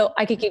 So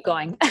I could keep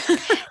going. Well,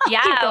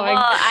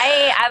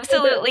 I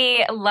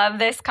absolutely love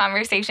this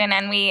conversation,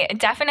 and we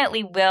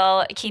definitely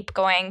will keep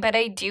going. But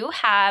I do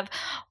have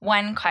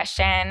one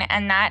question,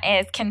 and that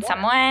is, can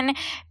someone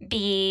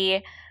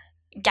be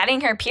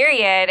getting her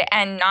period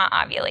and not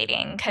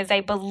ovulating? Because I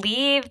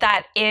believe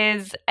that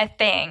is a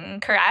thing,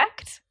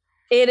 correct?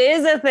 It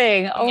is a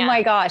thing. Oh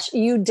my gosh,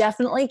 you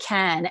definitely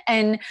can.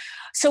 And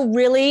so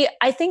really,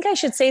 I think I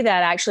should say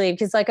that actually,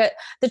 because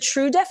the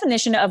true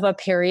definition of a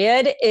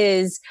period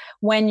is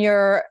when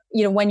you're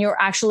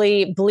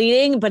actually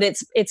bleeding, but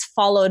it's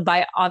followed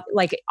by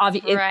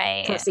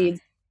it proceeds.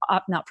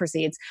 Not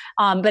proceeds,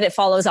 but it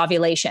follows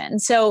ovulation.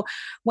 So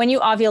when you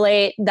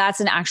ovulate, that's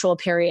an actual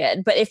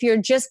period. But if you're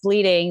just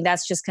bleeding,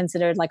 that's just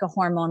considered like a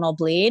hormonal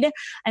bleed.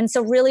 And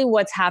so really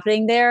what's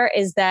happening there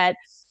is that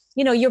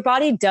your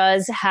body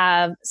does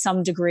have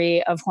some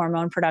degree of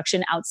hormone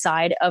production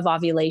outside of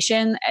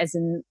ovulation, as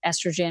in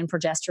estrogen,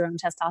 progesterone,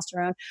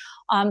 testosterone.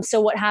 So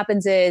what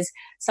happens is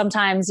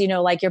sometimes,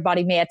 like your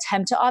body may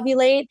attempt to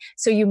ovulate.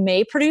 So you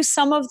may produce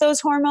some of those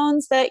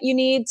hormones that you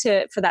need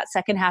for that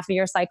second half of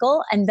your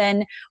cycle. And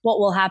then what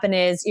will happen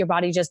is your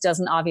body just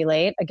doesn't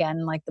ovulate.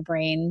 Again, like the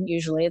brain,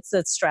 usually it's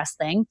a stress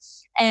thing.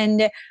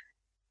 And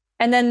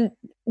then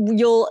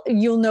you'll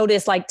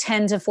notice like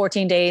 10 to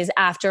 14 days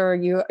after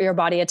your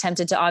body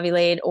attempted to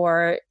ovulate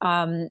or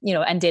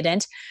and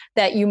didn't,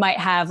 that you might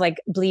have like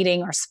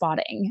bleeding or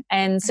spotting.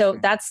 And so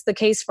that's the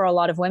case for a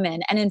lot of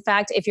women. And in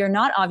fact, if you're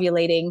not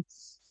ovulating,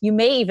 you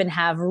may even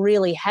have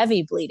really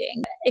heavy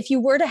bleeding. If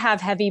you were to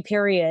have heavy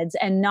periods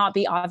and not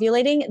be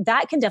ovulating,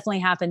 that can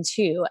definitely happen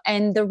too.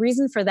 And the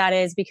reason for that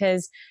is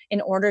because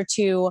in order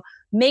to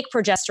make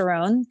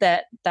progesterone,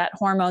 that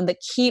hormone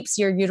that keeps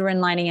your uterine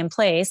lining in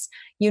place,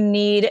 you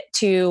need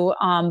to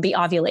be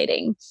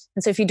ovulating.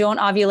 And so if you don't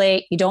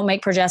ovulate, you don't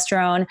make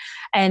progesterone,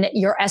 and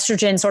your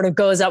estrogen sort of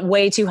goes up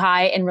way too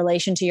high in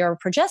relation to your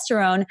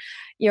progesterone,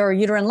 your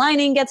uterine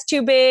lining gets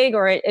too big,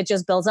 or it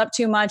just builds up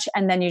too much.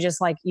 And then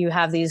you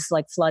have these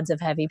like floods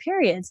of heavy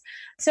periods.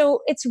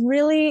 So it's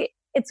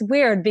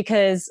weird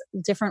because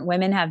different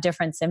women have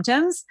different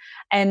symptoms.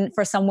 And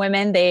for some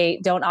women,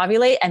 they don't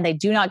ovulate and they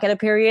do not get a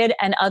period,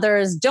 and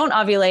others don't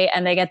ovulate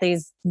and they get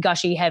these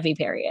gushy, heavy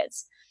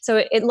periods. So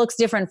it looks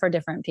different for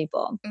different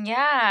people.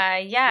 Yeah.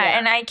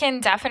 And I can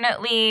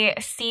definitely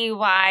see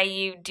why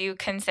you do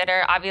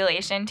consider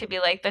ovulation to be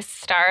like the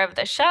star of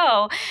the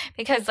show,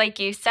 because like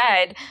you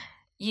said,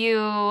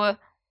 you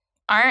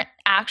aren't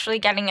actually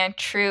getting a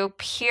true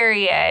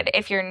period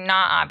if you're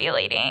not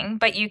ovulating,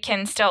 but you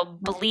can still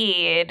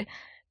bleed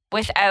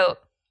without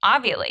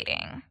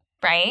ovulating,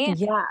 right?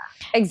 Yeah,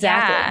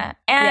 exactly. Yeah.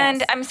 And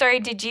yes. I'm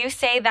sorry, did you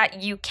say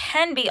that you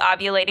can be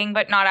ovulating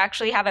but not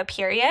actually have a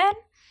period?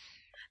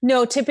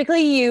 No,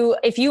 typically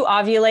if you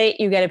ovulate,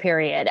 you get a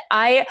period.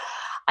 I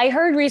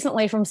heard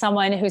recently from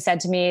someone who said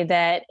to me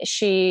that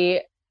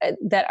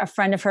that a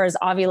friend of hers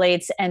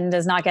ovulates and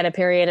does not get a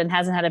period and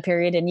hasn't had a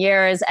period in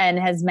years and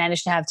has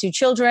managed to have 2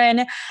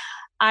 children.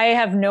 I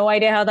have no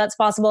idea how that's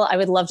possible. I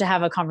would love to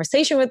have a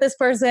conversation with this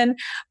person.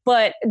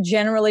 But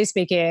generally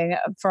speaking,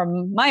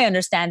 from my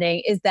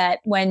understanding, is that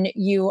when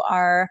you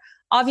are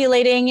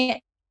ovulating,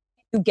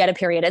 you get a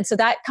period. And so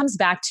that comes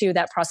back to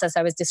that process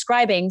I was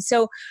describing.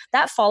 So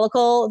that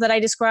follicle that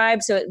I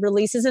described, so it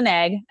releases an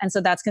egg. And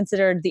so that's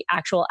considered the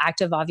actual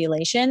act of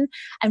ovulation.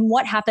 And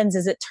what happens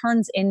is it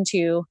turns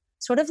into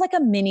sort of like a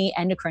mini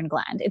endocrine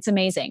gland. It's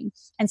amazing.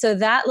 And so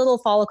that little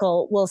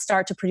follicle will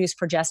start to produce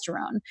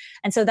progesterone.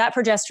 And so that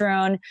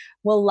progesterone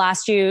will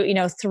last you,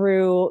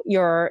 through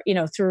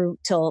through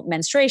till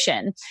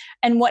menstruation.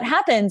 And what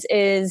happens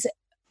is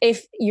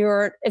if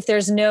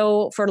there's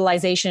no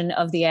fertilization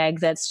of the egg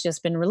that's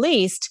just been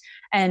released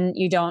and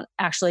you don't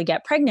actually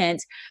get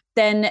pregnant,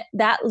 then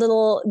that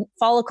little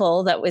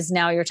follicle that was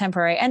now your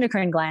temporary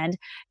endocrine gland,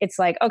 it's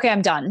like, okay,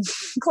 I'm done,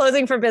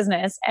 closing for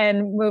business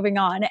and moving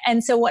on.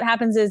 And so what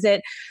happens is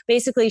it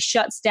basically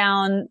shuts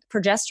down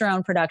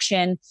progesterone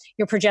production.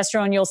 Your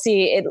progesterone, you'll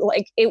see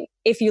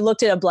if you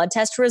looked at a blood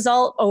test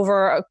result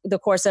over the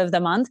course of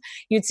the month,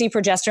 you'd see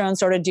progesterone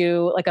sort of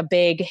do like a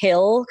big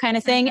hill kind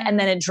of thing. Mm-hmm. And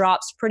then it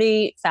drops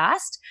pretty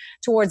fast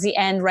towards the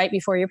end, right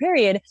before your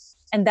period.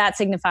 And that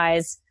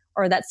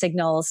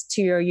signals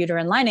to your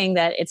uterine lining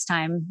that it's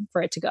time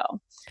for it to go.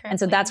 Correct. And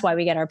so that's why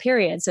we get our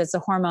period. So it's a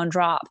hormone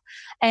drop.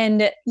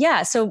 And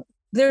so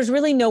there's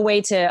really no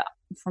way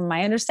from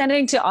my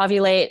understanding, to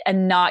ovulate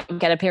and not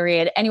get a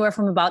period anywhere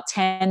from about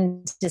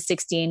 10 to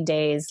 16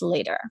 days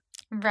later.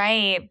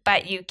 Right.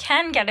 But you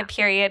can get a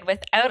period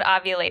without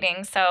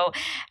ovulating. So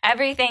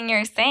everything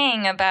you're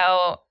saying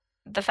about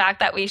the fact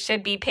that we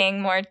should be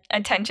paying more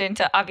attention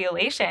to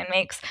ovulation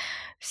makes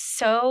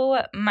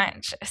so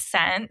much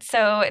sense.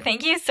 So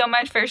thank you so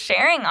much for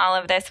sharing all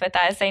of this with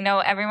us. I know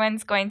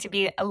everyone's going to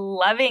be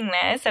loving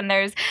this, and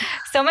there's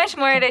so much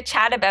more to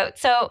chat about.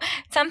 So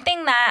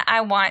something that I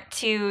want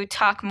to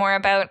talk more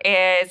about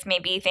is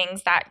maybe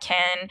things that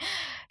can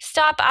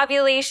stop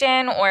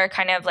ovulation or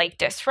kind of like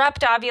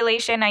disrupt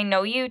ovulation. I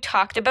know you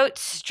talked about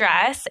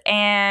stress,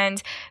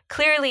 and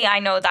clearly I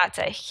know that's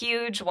a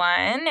huge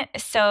one.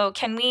 So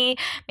can we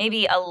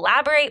maybe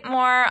elaborate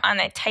more on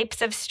the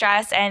types of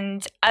stress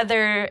and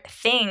other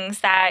things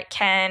that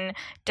can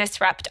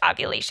disrupt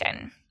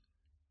ovulation?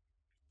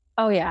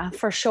 Oh yeah,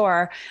 for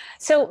sure.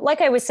 So like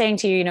I was saying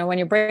to you, when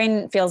your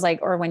brain feels like,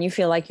 or when you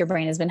feel like your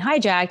brain has been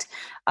hijacked,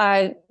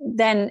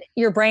 then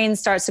your brain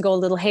starts to go a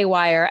little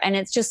haywire, and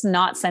it's just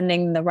not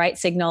sending the right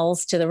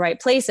signals to the right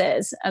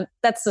places.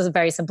 That's a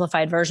very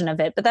simplified version of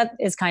it, but that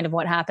is kind of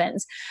what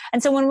happens.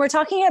 And so when we're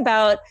talking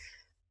about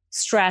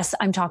stress,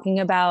 I'm talking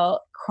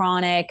about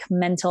chronic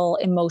mental,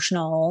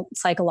 emotional,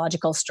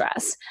 psychological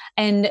stress.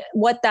 And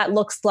what that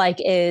looks like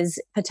is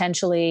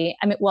potentially,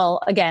 I mean, well,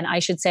 again, I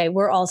should say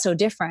we're all so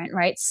different,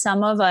 right?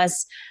 Some of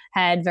us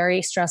had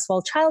very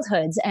stressful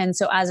childhoods. And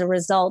so as a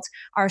result,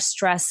 our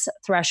stress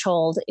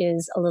threshold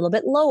is a little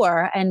bit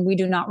lower and we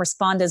do not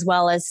respond as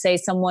well as, say,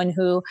 someone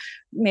who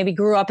maybe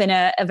grew up in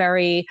a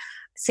very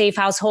safe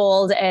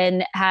household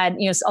and had,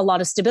 a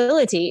lot of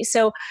stability.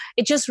 So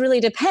it just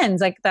really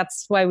depends. Like,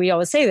 that's why we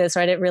always say this,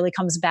 right? It really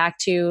comes back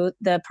to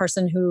the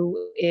person who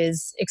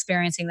is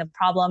experiencing the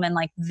problem and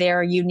like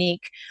their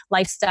unique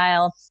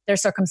lifestyle, their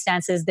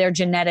circumstances, their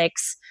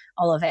genetics,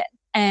 all of it.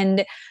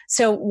 And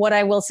so what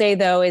I will say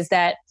though is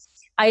that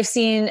I've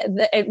seen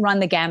it run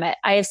the gamut.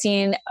 I have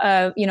seen,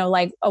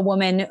 like a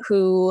woman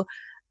who,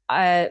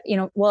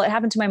 well, it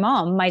happened to my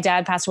mom. My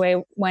dad passed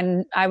away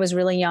when I was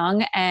really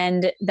young,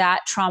 and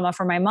that trauma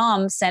for my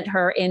mom sent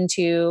her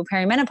into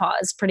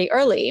perimenopause pretty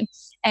early.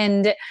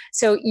 And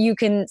so you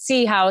can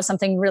see how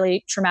something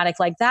really traumatic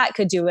like that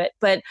could do it.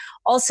 But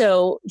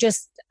also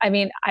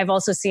I've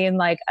also seen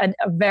like an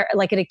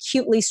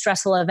acutely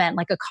stressful event,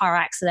 like a car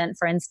accident,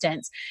 for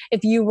instance.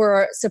 If you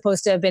were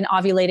supposed to have been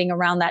ovulating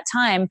around that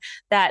time,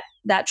 that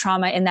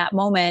trauma in that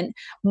moment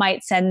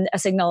might send a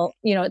signal,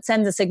 it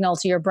sends a signal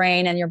to your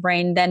brain and your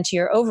brain then to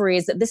your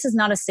ovaries that this is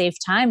not a safe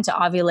time to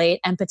ovulate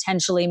and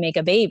potentially make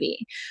a baby.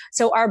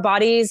 So our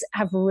bodies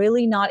have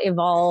really not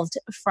evolved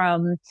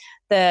from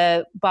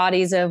the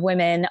bodies of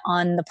women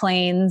on the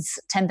plains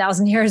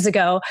 10,000 years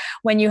ago.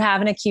 When you have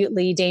an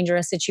acutely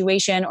dangerous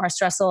situation or a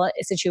stressful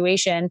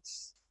situation,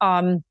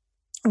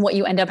 what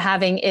you end up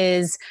having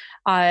is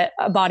a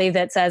body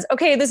that says,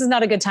 okay, this is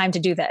not a good time to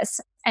do this.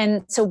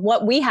 And so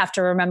what we have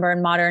to remember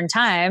in modern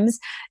times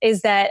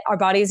is that our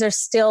bodies are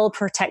still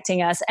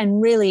protecting us. And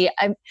really,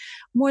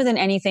 more than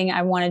anything,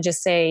 I want to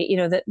just say,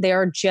 that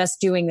they're just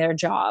doing their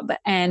job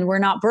and we're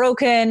not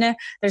broken.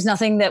 There's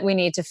nothing that we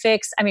need to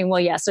fix. I mean,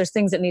 well, yes, there's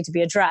things that need to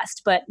be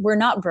addressed, but we're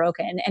not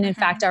broken. And in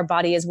fact, our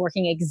body is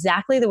working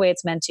exactly the way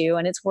it's meant to,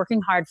 and it's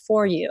working hard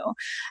for you.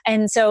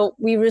 And so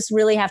we just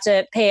really have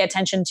to pay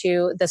attention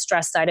to the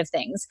stress side of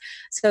things.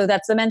 So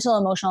that's the mental,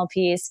 emotional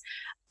piece.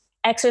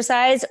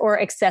 Exercise or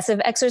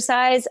excessive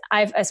exercise,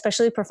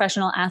 especially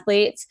professional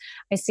athletes,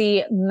 I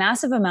see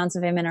massive amounts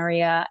of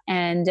amenorrhea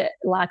and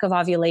lack of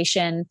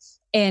ovulation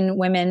in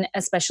women,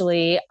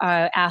 especially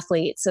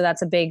athletes. So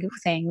that's a big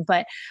thing.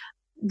 But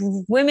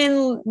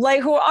women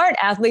like who aren't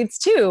athletes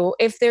too,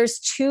 if there's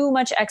too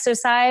much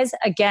exercise,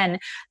 again,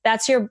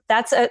 that's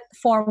a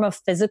form of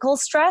physical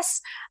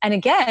stress. And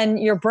again,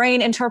 your brain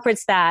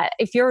interprets that.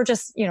 If you're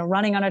just,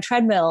 running on a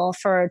treadmill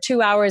for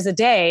 2 hours a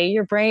day,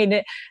 your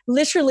brain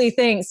literally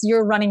thinks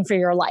you're running for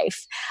your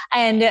life.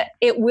 And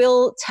it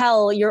will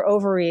tell your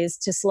ovaries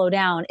to slow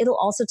down. It'll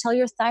also tell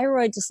your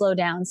thyroid to slow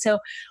down. So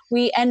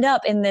we end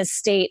up in this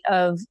state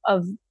of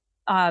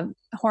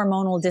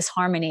hormonal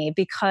disharmony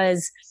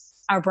because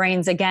our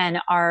brains, again,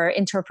 are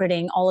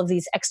interpreting all of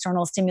these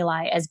external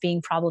stimuli as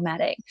being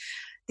problematic.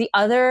 The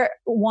other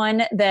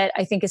one that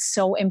I think is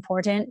so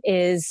important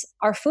is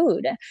our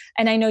food.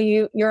 And I know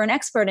you're an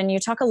expert and you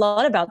talk a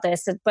lot about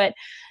this, but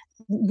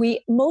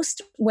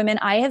most women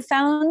I have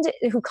found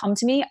who come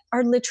to me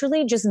are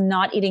literally just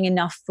not eating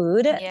enough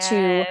food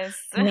to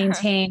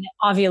maintain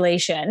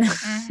ovulation,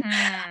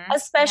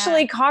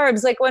 especially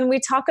carbs. Like when we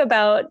talk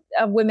about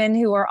women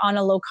who are on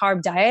a low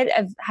carb diet,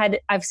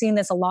 I've seen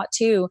this a lot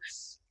too.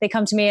 They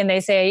come to me and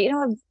they say,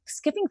 I'm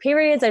skipping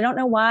periods. I don't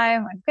know why.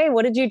 I'm like, okay,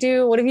 what did you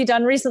do? What have you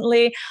done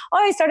recently? Oh,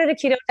 I started a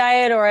keto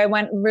diet, or I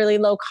went really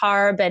low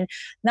carb. And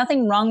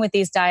nothing wrong with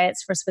these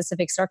diets for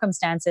specific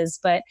circumstances.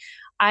 But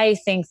I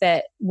think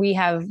that we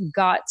have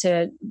got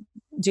to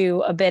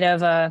do a bit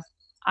of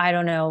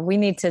we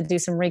need to do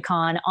some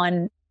recon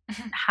on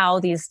how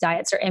these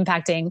diets are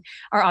impacting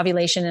our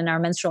ovulation and our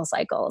menstrual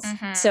cycles.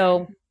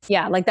 So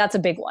yeah, like that's a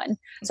big one.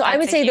 So I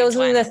would say those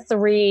are the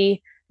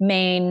three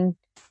main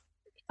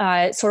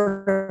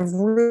sort of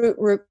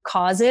root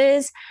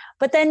causes,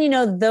 but then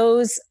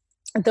those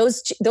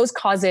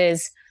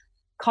causes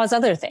cause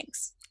other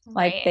things,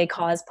 like they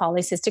cause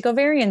polycystic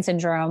ovarian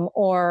syndrome,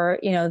 or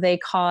they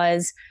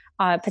cause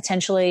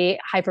potentially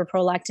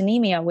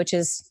hyperprolactinemia, which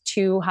is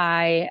too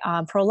high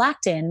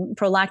prolactin.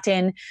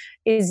 Prolactin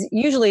is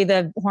usually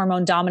the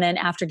hormone dominant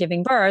after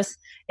giving birth.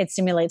 It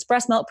stimulates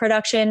breast milk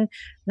production.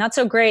 Not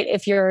so great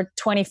if you're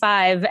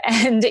 25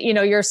 and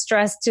you're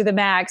stressed to the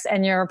max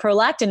and your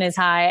prolactin is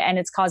high and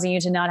it's causing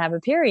you to not have a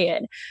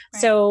period.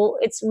 Right. So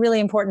it's really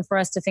important for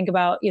us to think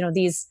about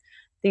these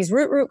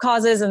root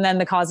causes, and then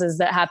the causes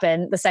that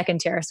happen, the second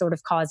tier sort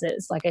of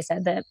causes, like I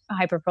said, the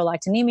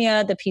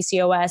hyperprolactinemia, the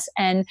PCOS,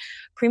 and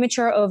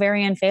premature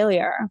ovarian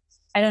failure.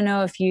 I don't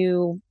know if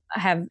you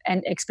have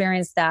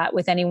experienced that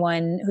with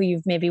anyone who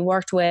you've maybe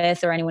worked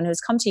with or anyone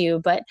who's come to you,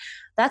 but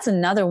that's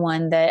another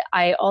one that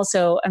I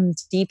also am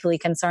deeply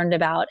concerned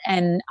about.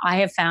 And I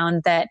have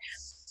found that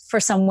for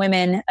some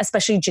women,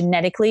 especially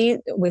genetically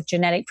with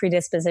genetic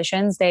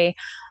predispositions, they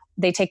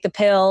take the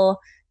pill.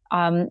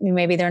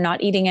 Maybe they're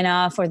not eating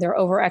enough or they're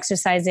over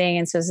exercising.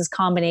 And so there's this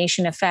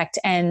combination effect.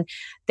 And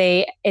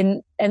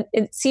and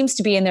it seems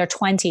to be in their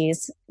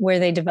 20s where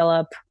they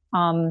develop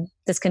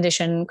this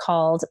condition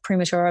called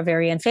premature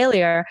ovarian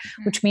failure,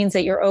 which means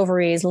that your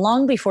ovaries,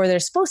 long before they're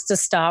supposed to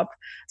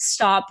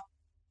stop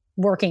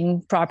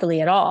working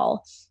properly at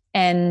all.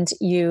 And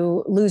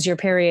you lose your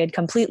period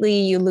completely.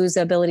 You lose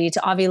the ability to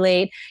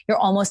ovulate. You're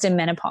almost in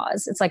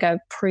menopause. It's like a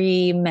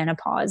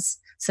pre-menopause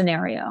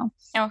scenario.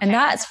 Okay. And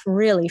that's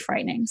really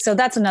frightening. So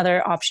that's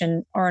another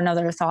option or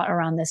another thought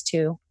around this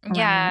too.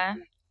 Yeah,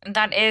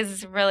 that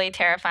is really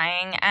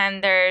terrifying.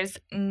 And there's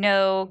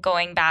no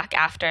going back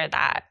after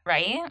that,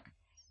 right?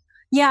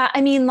 Yeah,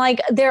 I mean,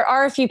 like there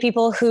are a few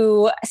people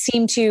who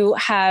seem to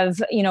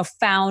have,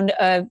 found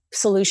a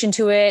solution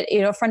to it.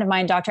 A friend of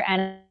mine, Dr.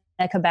 Anna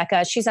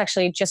Becca, she's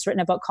actually just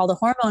written a book called The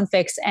Hormone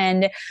Fix,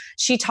 and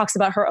she talks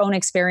about her own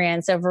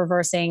experience of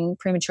reversing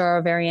premature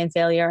ovarian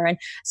failure. And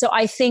so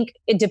I think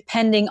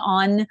depending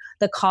on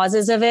the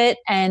causes of it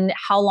and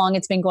how long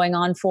it's been going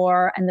on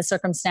for and the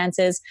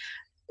circumstances,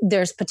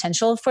 there's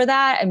potential for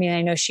that. I mean,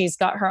 I know she's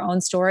got her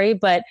own story,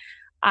 but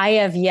I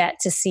have yet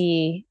to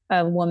see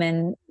a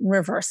woman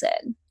reverse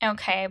it.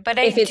 Okay, but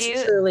if it's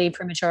truly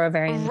premature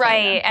ovarian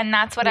right, failure. And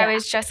that's what I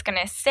was just going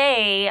to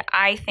say.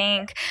 I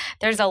think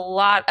there's a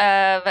lot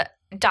of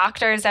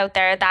doctors out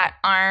there that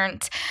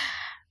aren't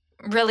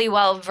really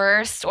well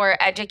versed or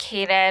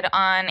educated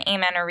on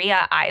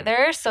amenorrhea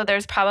either. So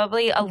there's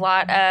probably a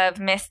lot of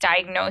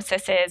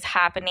misdiagnoses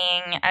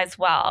happening as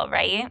well,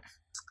 right?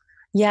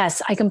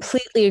 Yes, I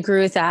completely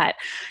agree with that.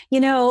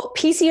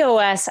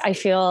 PCOS, I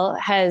feel,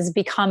 has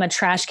become a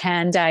trash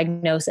can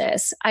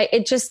diagnosis.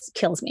 It just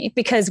kills me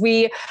because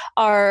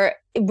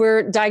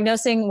we're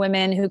diagnosing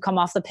women who come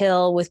off the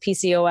pill with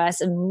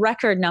PCOS in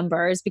record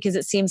numbers because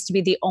it seems to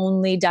be the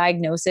only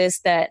diagnosis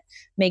that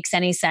makes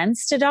any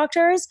sense to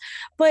doctors.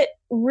 But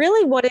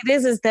really what it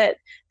is that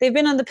they've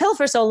been on the pill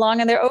for so long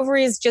and their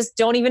ovaries just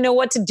don't even know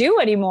what to do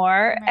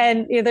anymore. Right.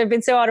 And they've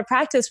been so out of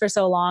practice for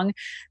so long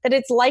that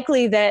it's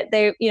likely that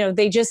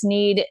they just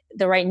need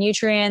the right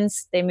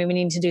nutrients. They maybe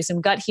need to do some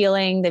gut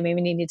healing. They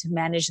maybe need to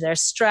manage their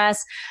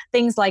stress,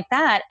 things like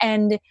that.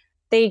 And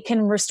they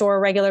can restore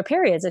regular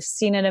periods. I've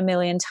seen it a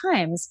million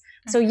times.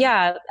 So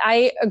yeah,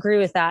 I agree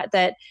with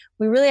that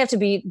we really have to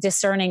be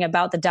discerning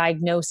about the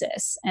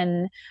diagnosis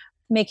and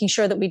making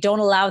sure that we don't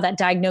allow that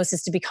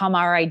diagnosis to become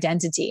our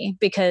identity,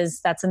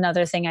 because that's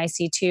another thing I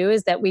see too,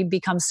 is that we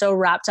become so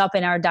wrapped up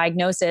in our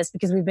diagnosis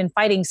because we've been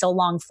fighting so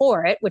long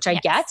for it, which I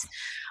get.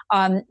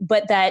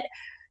 But that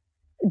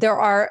there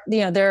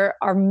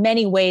are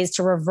many ways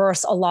to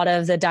reverse a lot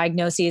of the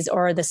diagnoses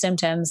or the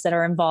symptoms that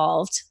are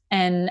involved.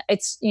 And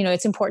it's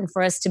important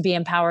for us to be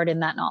empowered in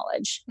that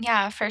knowledge.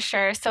 Yeah, for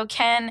sure. So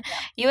can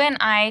you and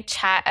I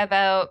chat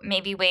about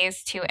maybe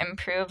ways to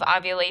improve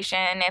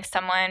ovulation if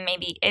someone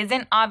maybe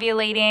isn't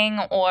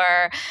ovulating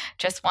or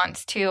just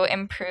wants to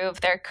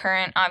improve their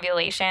current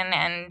ovulation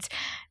and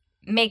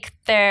make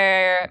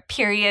their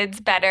periods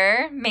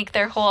better, make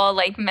their whole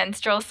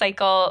menstrual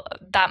cycle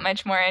that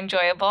much more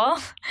enjoyable?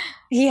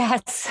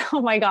 Yes. Oh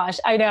my gosh.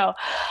 I know.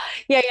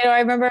 Yeah. I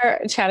remember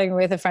chatting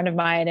with a friend of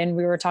mine and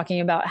we were talking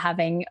about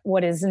having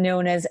what is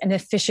known as an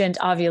efficient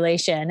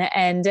ovulation.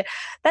 And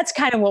that's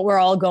kind of what we're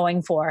all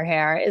going for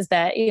here, is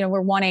that,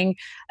 we're wanting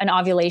an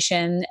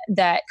ovulation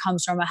that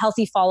comes from a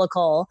healthy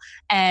follicle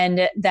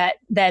and that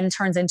then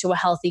turns into a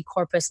healthy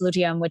corpus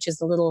luteum, which is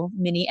the little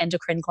mini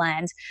endocrine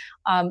gland.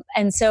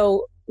 And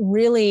so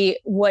really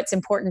what's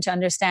important to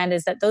understand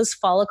is that those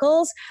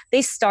follicles,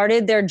 they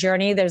started their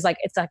journey. They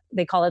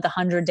call it the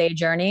 100-day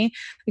journey,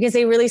 because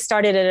they really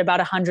started at about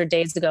 100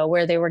 days ago,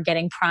 where they were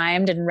getting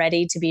primed and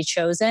ready to be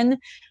chosen. I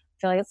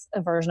feel like it's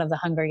a version of the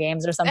Hunger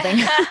Games or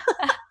something.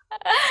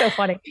 So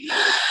funny.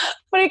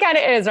 But it kind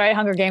of is, right?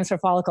 Hunger Games for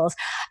follicles.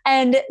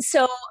 And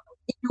so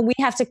we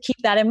have to keep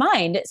that in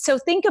mind. So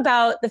think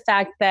about the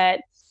fact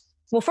that,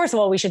 well, first of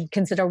all, we should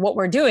consider what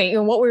we're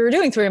doing, what we were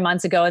doing 3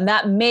 months ago. And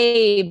that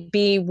may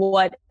be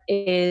what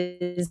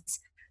is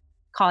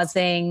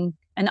causing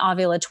an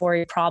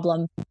ovulatory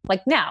problem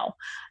like now.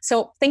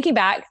 So thinking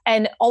back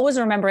and always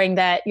remembering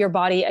that your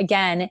body,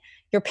 again,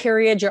 your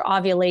period, your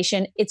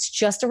ovulation, it's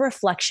just a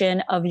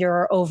reflection of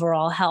your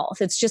overall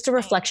health. It's just a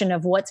reflection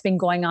of what's been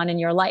going on in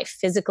your life,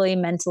 physically,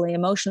 mentally,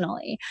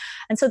 emotionally.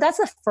 And so that's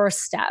the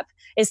first step,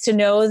 is to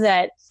know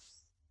that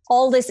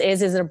all this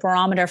is a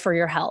barometer for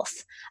your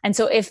health. And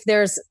so if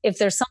there's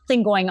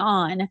something going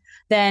on,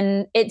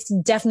 then it's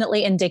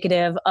definitely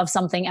indicative of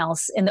something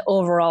else in the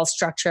overall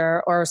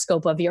structure or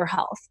scope of your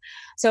health.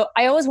 So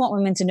I always want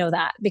women to know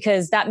that,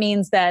 because that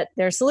means that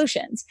there's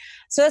solutions.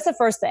 So that's the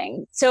first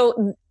thing.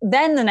 So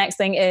then the next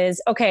thing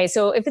is, okay,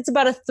 so if it's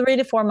about a 3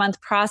 to 4 month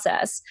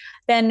process,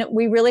 then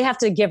we really have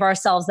to give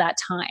ourselves that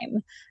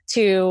time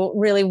to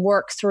really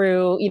work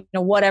through,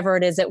 whatever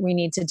it is that we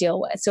need to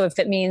deal with. So if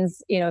it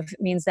means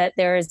that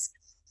there's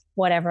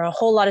a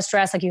whole lot of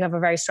stress, like you have a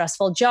very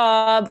stressful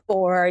job,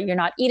 or you're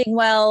not eating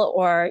well,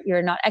 or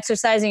you're not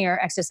exercising, or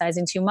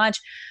exercising too much,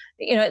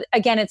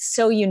 again, it's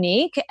so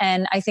unique.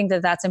 And I think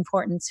that that's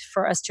important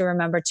for us to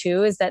remember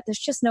too, is that there's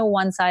just no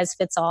one size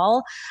fits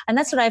all. And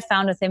that's what I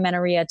found with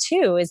amenorrhea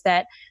too, is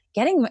that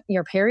getting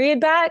your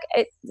period back,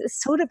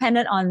 it's so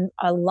dependent on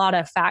a lot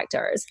of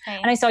factors. Right.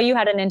 And I saw you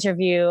had an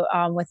interview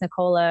with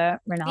Nicola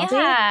Rinaldi.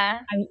 Yeah.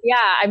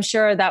 I'm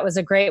sure that was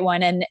a great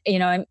one. And,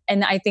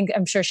 and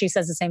I'm sure she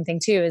says the same thing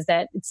too, is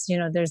that it's,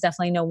 there's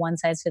definitely no one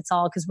size fits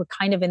all, because we're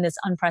kind of in this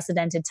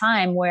unprecedented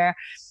time where,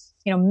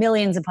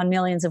 millions upon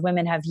millions of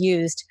women have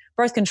used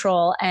birth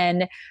control,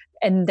 and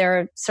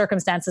their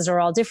circumstances are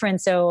all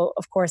different. So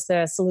of course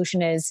the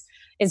solution is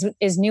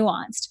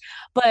nuanced.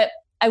 But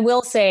I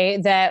will say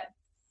that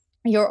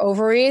your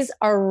ovaries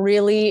are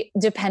really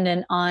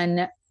dependent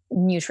on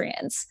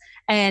nutrients.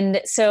 And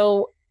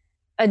so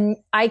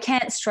I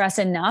can't stress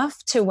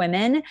enough to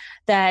women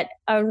that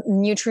a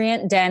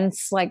nutrient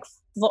dense, like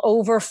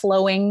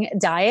overflowing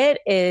diet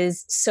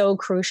is so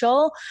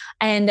crucial.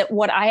 And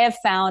what I have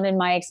found in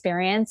my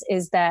experience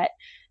is that,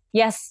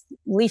 yes,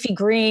 leafy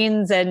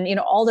greens and,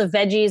 all the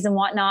veggies and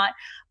whatnot,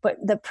 but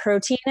the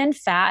protein and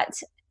fat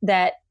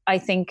that I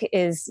think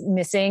is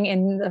missing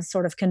in the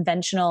sort of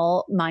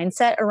conventional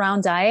mindset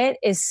around diet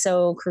is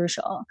so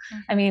crucial. Mm-hmm.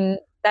 I mean,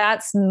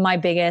 that's my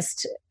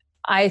biggest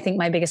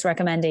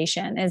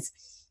recommendation is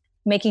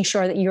making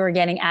sure that you're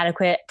getting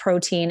adequate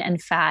protein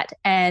and fat.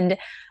 And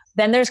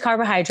then there's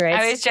carbohydrates.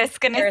 I was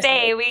just going to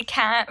say, we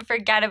can't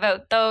forget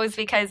about those,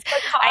 because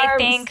I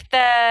think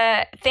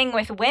the thing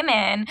with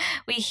women,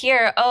 we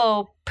hear,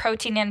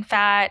 protein and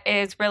fat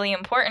is really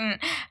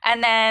important.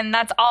 And then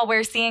that's all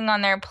we're seeing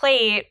on their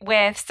plate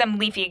with some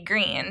leafy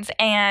greens.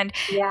 And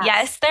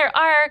yes, there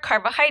are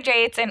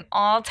carbohydrates in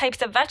all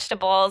types of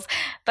vegetables,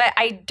 but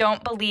I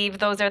don't believe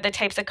those are the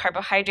types of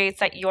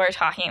carbohydrates that you're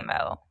talking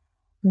about.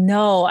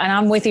 No, and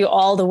I'm with you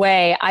all the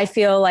way. I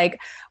feel like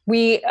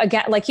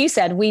again, like you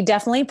said, we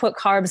definitely put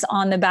carbs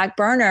on the back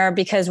burner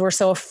because we're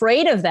so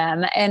afraid of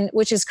them, and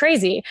which is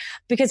crazy,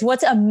 because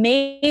what's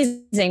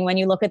amazing when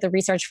you look at the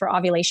research for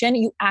ovulation,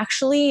 you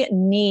actually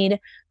need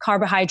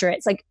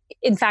carbohydrates. Like,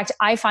 in fact,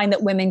 I find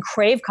that women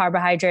crave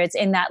carbohydrates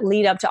in that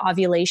lead up to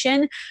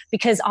ovulation,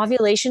 because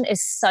ovulation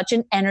is such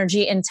an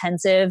energy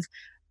intensive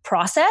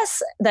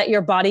process that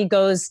your body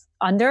goes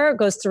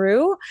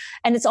through,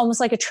 and it's almost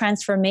like a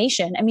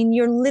transformation. I mean,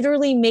 you're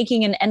literally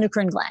making an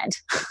endocrine gland.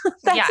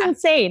 That's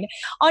insane,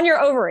 on your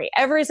ovary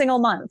every single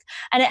month.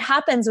 And it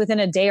happens within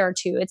a day or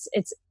two.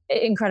 It's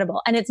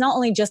incredible. And it's not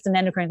only just an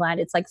endocrine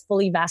gland, it's like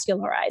fully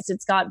vascularized.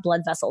 It's got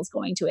blood vessels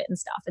going to it and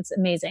stuff. It's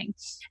amazing.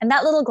 And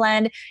that little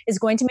gland is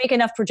going to make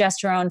enough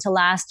progesterone to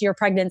last your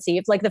pregnancy.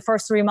 It's like the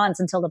first 3 months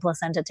until the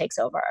placenta takes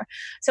over.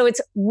 So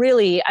it's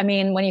really, I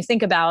mean, when you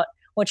think about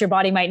what your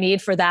body might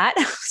need for that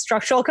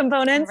structural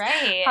components,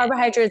 right,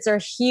 carbohydrates are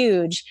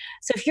huge.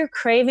 So if you're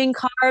craving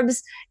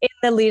carbs in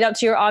the lead up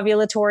to your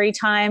ovulatory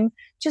time,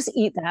 just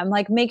eat them.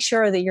 Like, make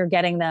sure that you're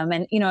getting them.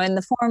 And, in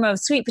the form of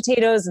sweet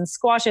potatoes and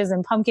squashes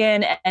and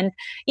pumpkin, and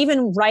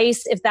even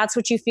rice, if that's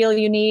what you feel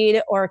you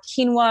need, or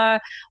quinoa,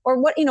 or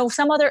what,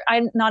 some other,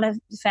 I'm not a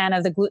fan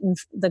of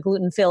the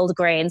gluten filled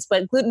grains,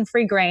 but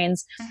gluten-free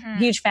grains,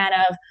 huge fan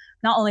of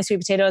not only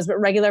sweet potatoes, but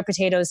regular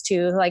potatoes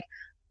too. Like,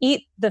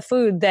 eat the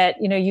food that,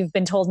 you've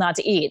been told not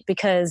to eat,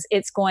 because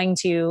it's going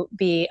to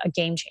be a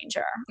game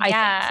changer, I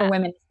think, for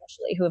women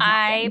especially who have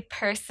I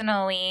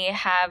personally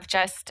have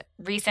just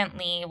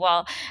recently,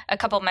 a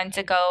couple months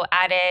ago,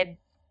 added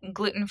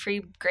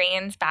gluten-free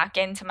grains back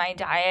into my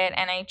diet,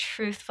 and I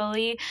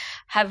truthfully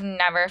have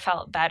never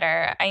felt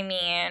better. I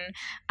mean,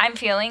 I'm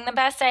feeling the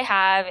best I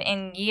have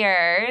in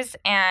years,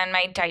 and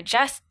my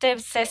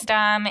digestive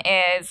system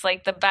is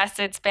like the best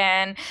it's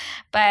been,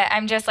 but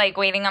I'm just like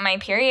waiting on my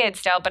period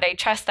still, but I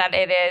trust that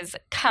it is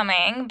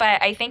coming.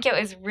 But I think it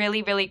was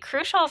really, really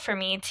crucial for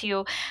me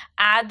to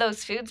add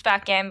those foods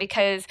back in,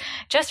 because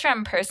just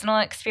from personal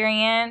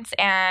experience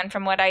and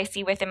from what I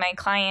see within my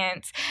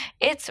clients,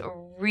 it's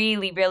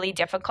really, really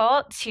difficult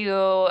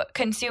to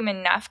consume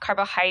enough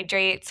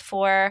carbohydrates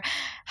for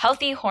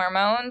healthy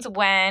hormones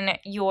when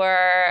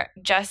you're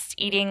just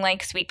eating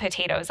like sweet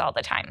potatoes all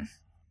the time.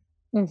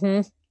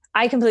 Mm-hmm.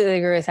 I completely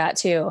agree with that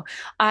too.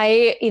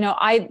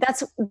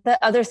 That's the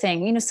other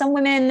thing, some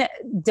women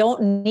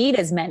don't need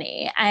as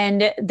many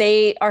and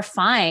they are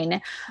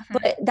fine,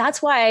 but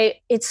that's why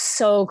it's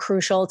so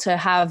crucial to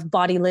have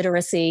body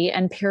literacy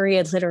and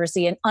period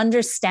literacy, and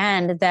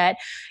understand that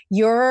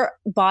your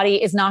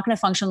body is not going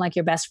to function like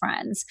your best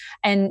friends.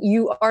 And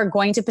you are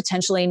going to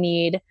potentially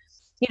need,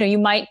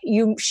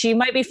 she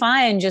might be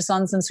fine just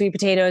on some sweet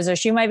potatoes, or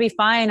she might be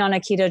fine on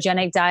a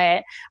ketogenic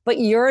diet, but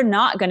you're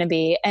not going to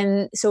be.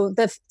 And so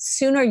the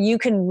sooner you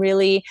can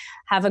really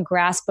have a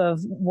grasp of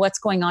what's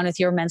going on with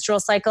your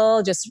menstrual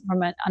cycle, just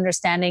from an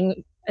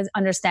understanding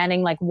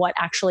like what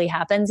actually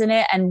happens in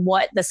it and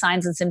what the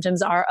signs and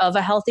symptoms are of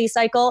a healthy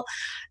cycle,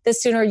 the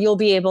sooner you'll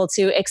be able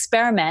to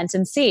experiment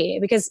and see.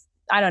 Because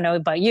I don't know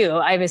about you,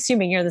 I'm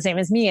assuming you're the same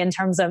as me in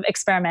terms of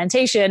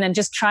experimentation and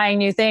just trying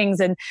new things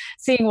and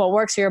seeing what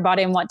works for your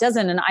body and what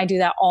doesn't. And I do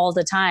that all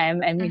the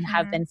time, and we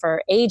have been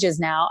for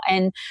ages now.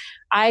 And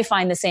I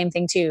find the same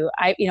thing too.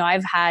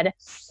 I've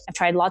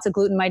tried lots of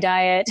gluten in my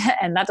diet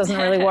and that doesn't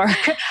really work.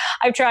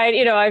 I've tried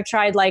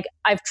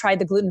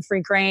the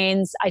gluten-free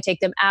grains. I take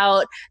them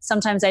out.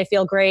 Sometimes I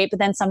feel great, but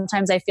then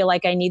sometimes I feel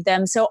like I need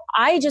them. So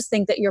I just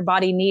think that your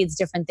body needs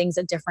different things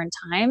at different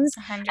times.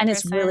 100%. And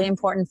it's really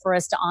important for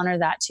us to honor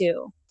that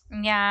too.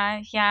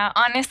 Yeah, yeah.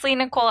 Honestly,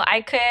 Nicole, I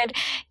could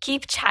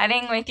keep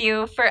chatting with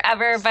you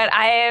forever, but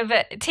I've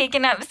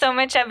taken up so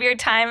much of your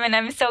time and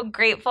I'm so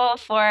grateful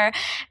for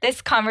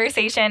this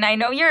conversation. I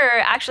know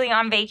you're actually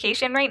on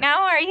vacation right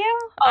now, are you?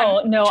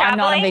 Oh, no, traveling? I'm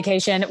not on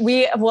vacation.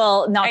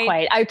 Not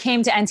quite. I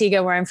came to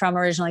Antigua, where I'm from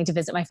originally, to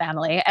visit my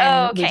family,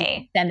 and we just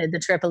extended the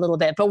trip a little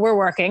bit, but we're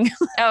working.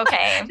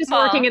 Okay. Just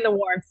working in the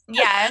warmth.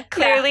 Yeah,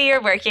 clearly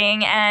you're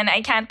working, and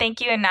I can't thank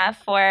you enough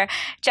for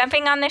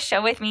jumping on the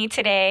show with me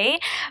today.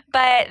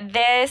 But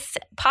this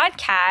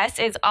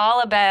podcast is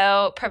all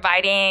about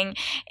providing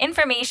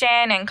information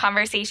and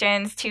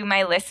conversations to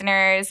my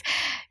listeners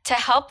to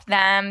help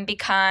them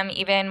become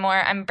even more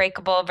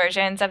unbreakable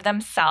versions of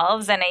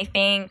themselves. And I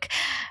think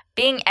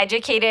being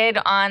educated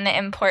on the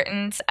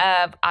importance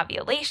of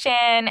ovulation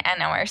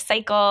and our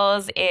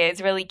cycles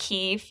is really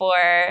key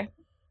for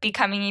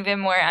becoming even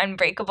more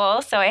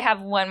unbreakable. So I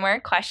have one more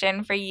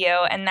question for you,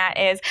 and that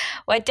is,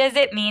 what does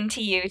it mean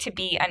to you to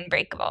be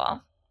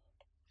unbreakable?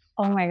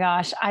 Oh my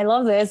gosh, I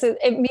love this.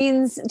 It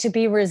means to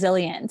be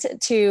resilient,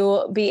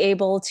 to be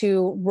able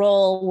to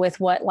roll with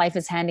what life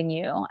is handing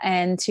you,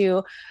 and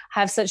to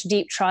have such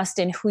deep trust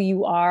in who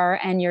you are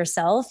and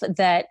yourself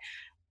that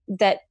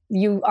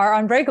you are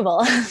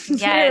unbreakable. Yes.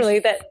 Literally,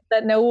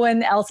 that no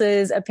one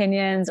else's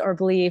opinions or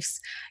beliefs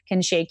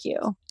can shake you.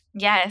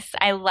 Yes,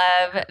 I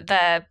love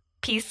the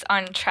piece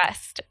on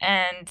trust.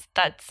 And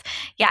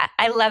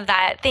I love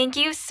that. Thank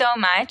you so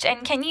much.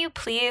 And can you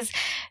please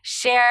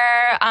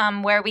share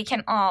where we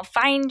can all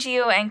find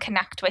you and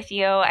connect with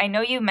you? I know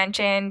you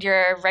mentioned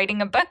you're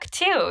writing a book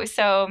too.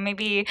 So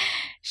maybe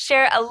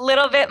share a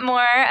little bit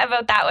more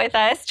about that with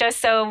us, just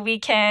so we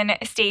can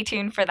stay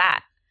tuned for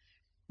that.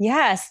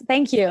 Yes,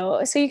 thank you.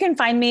 So you can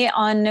find me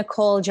on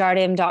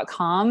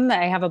NicoleJardim.com.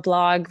 I have a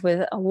blog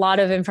with a lot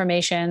of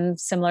information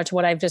similar to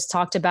what I've just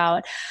talked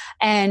about.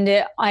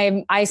 And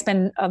I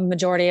spend a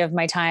majority of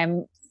my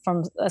time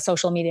from a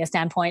social media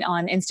standpoint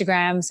on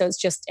Instagram. So it's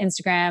just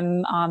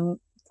Instagram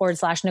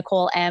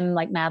 /Nicole M,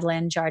 like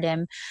Madeline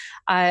Jardim.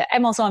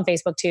 I'm also on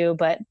Facebook too,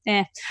 but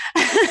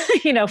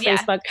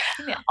Facebook.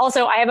 Yeah.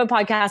 Also, I have a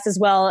podcast as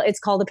well. It's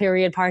called The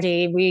Period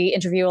Party. We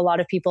interview a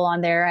lot of people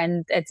on there,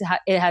 and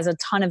it has a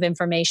ton of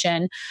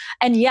information.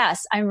 And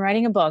yes, I'm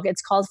writing a book.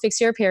 It's called Fix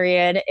Your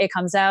Period. It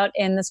comes out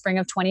in the spring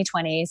of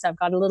 2020. So I've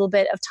got a little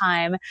bit of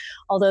time,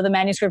 although the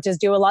manuscript is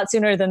due a lot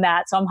sooner than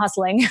that. So I'm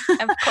hustling.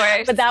 Of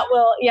course. But that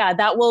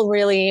will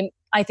really,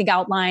 I think,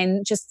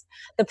 outline just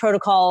the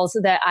protocols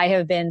that I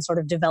have been sort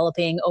of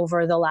developing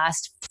over the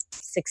last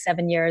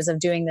 6-7 years of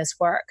doing this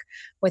work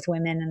with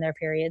women and their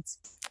periods.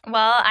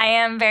 Well, I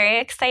am very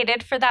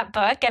excited for that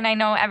book, and I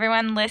know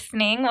everyone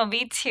listening will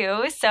be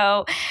too.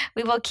 So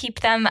we will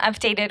keep them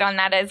updated on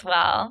that as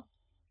well.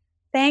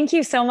 Thank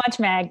you so much,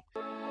 Meg.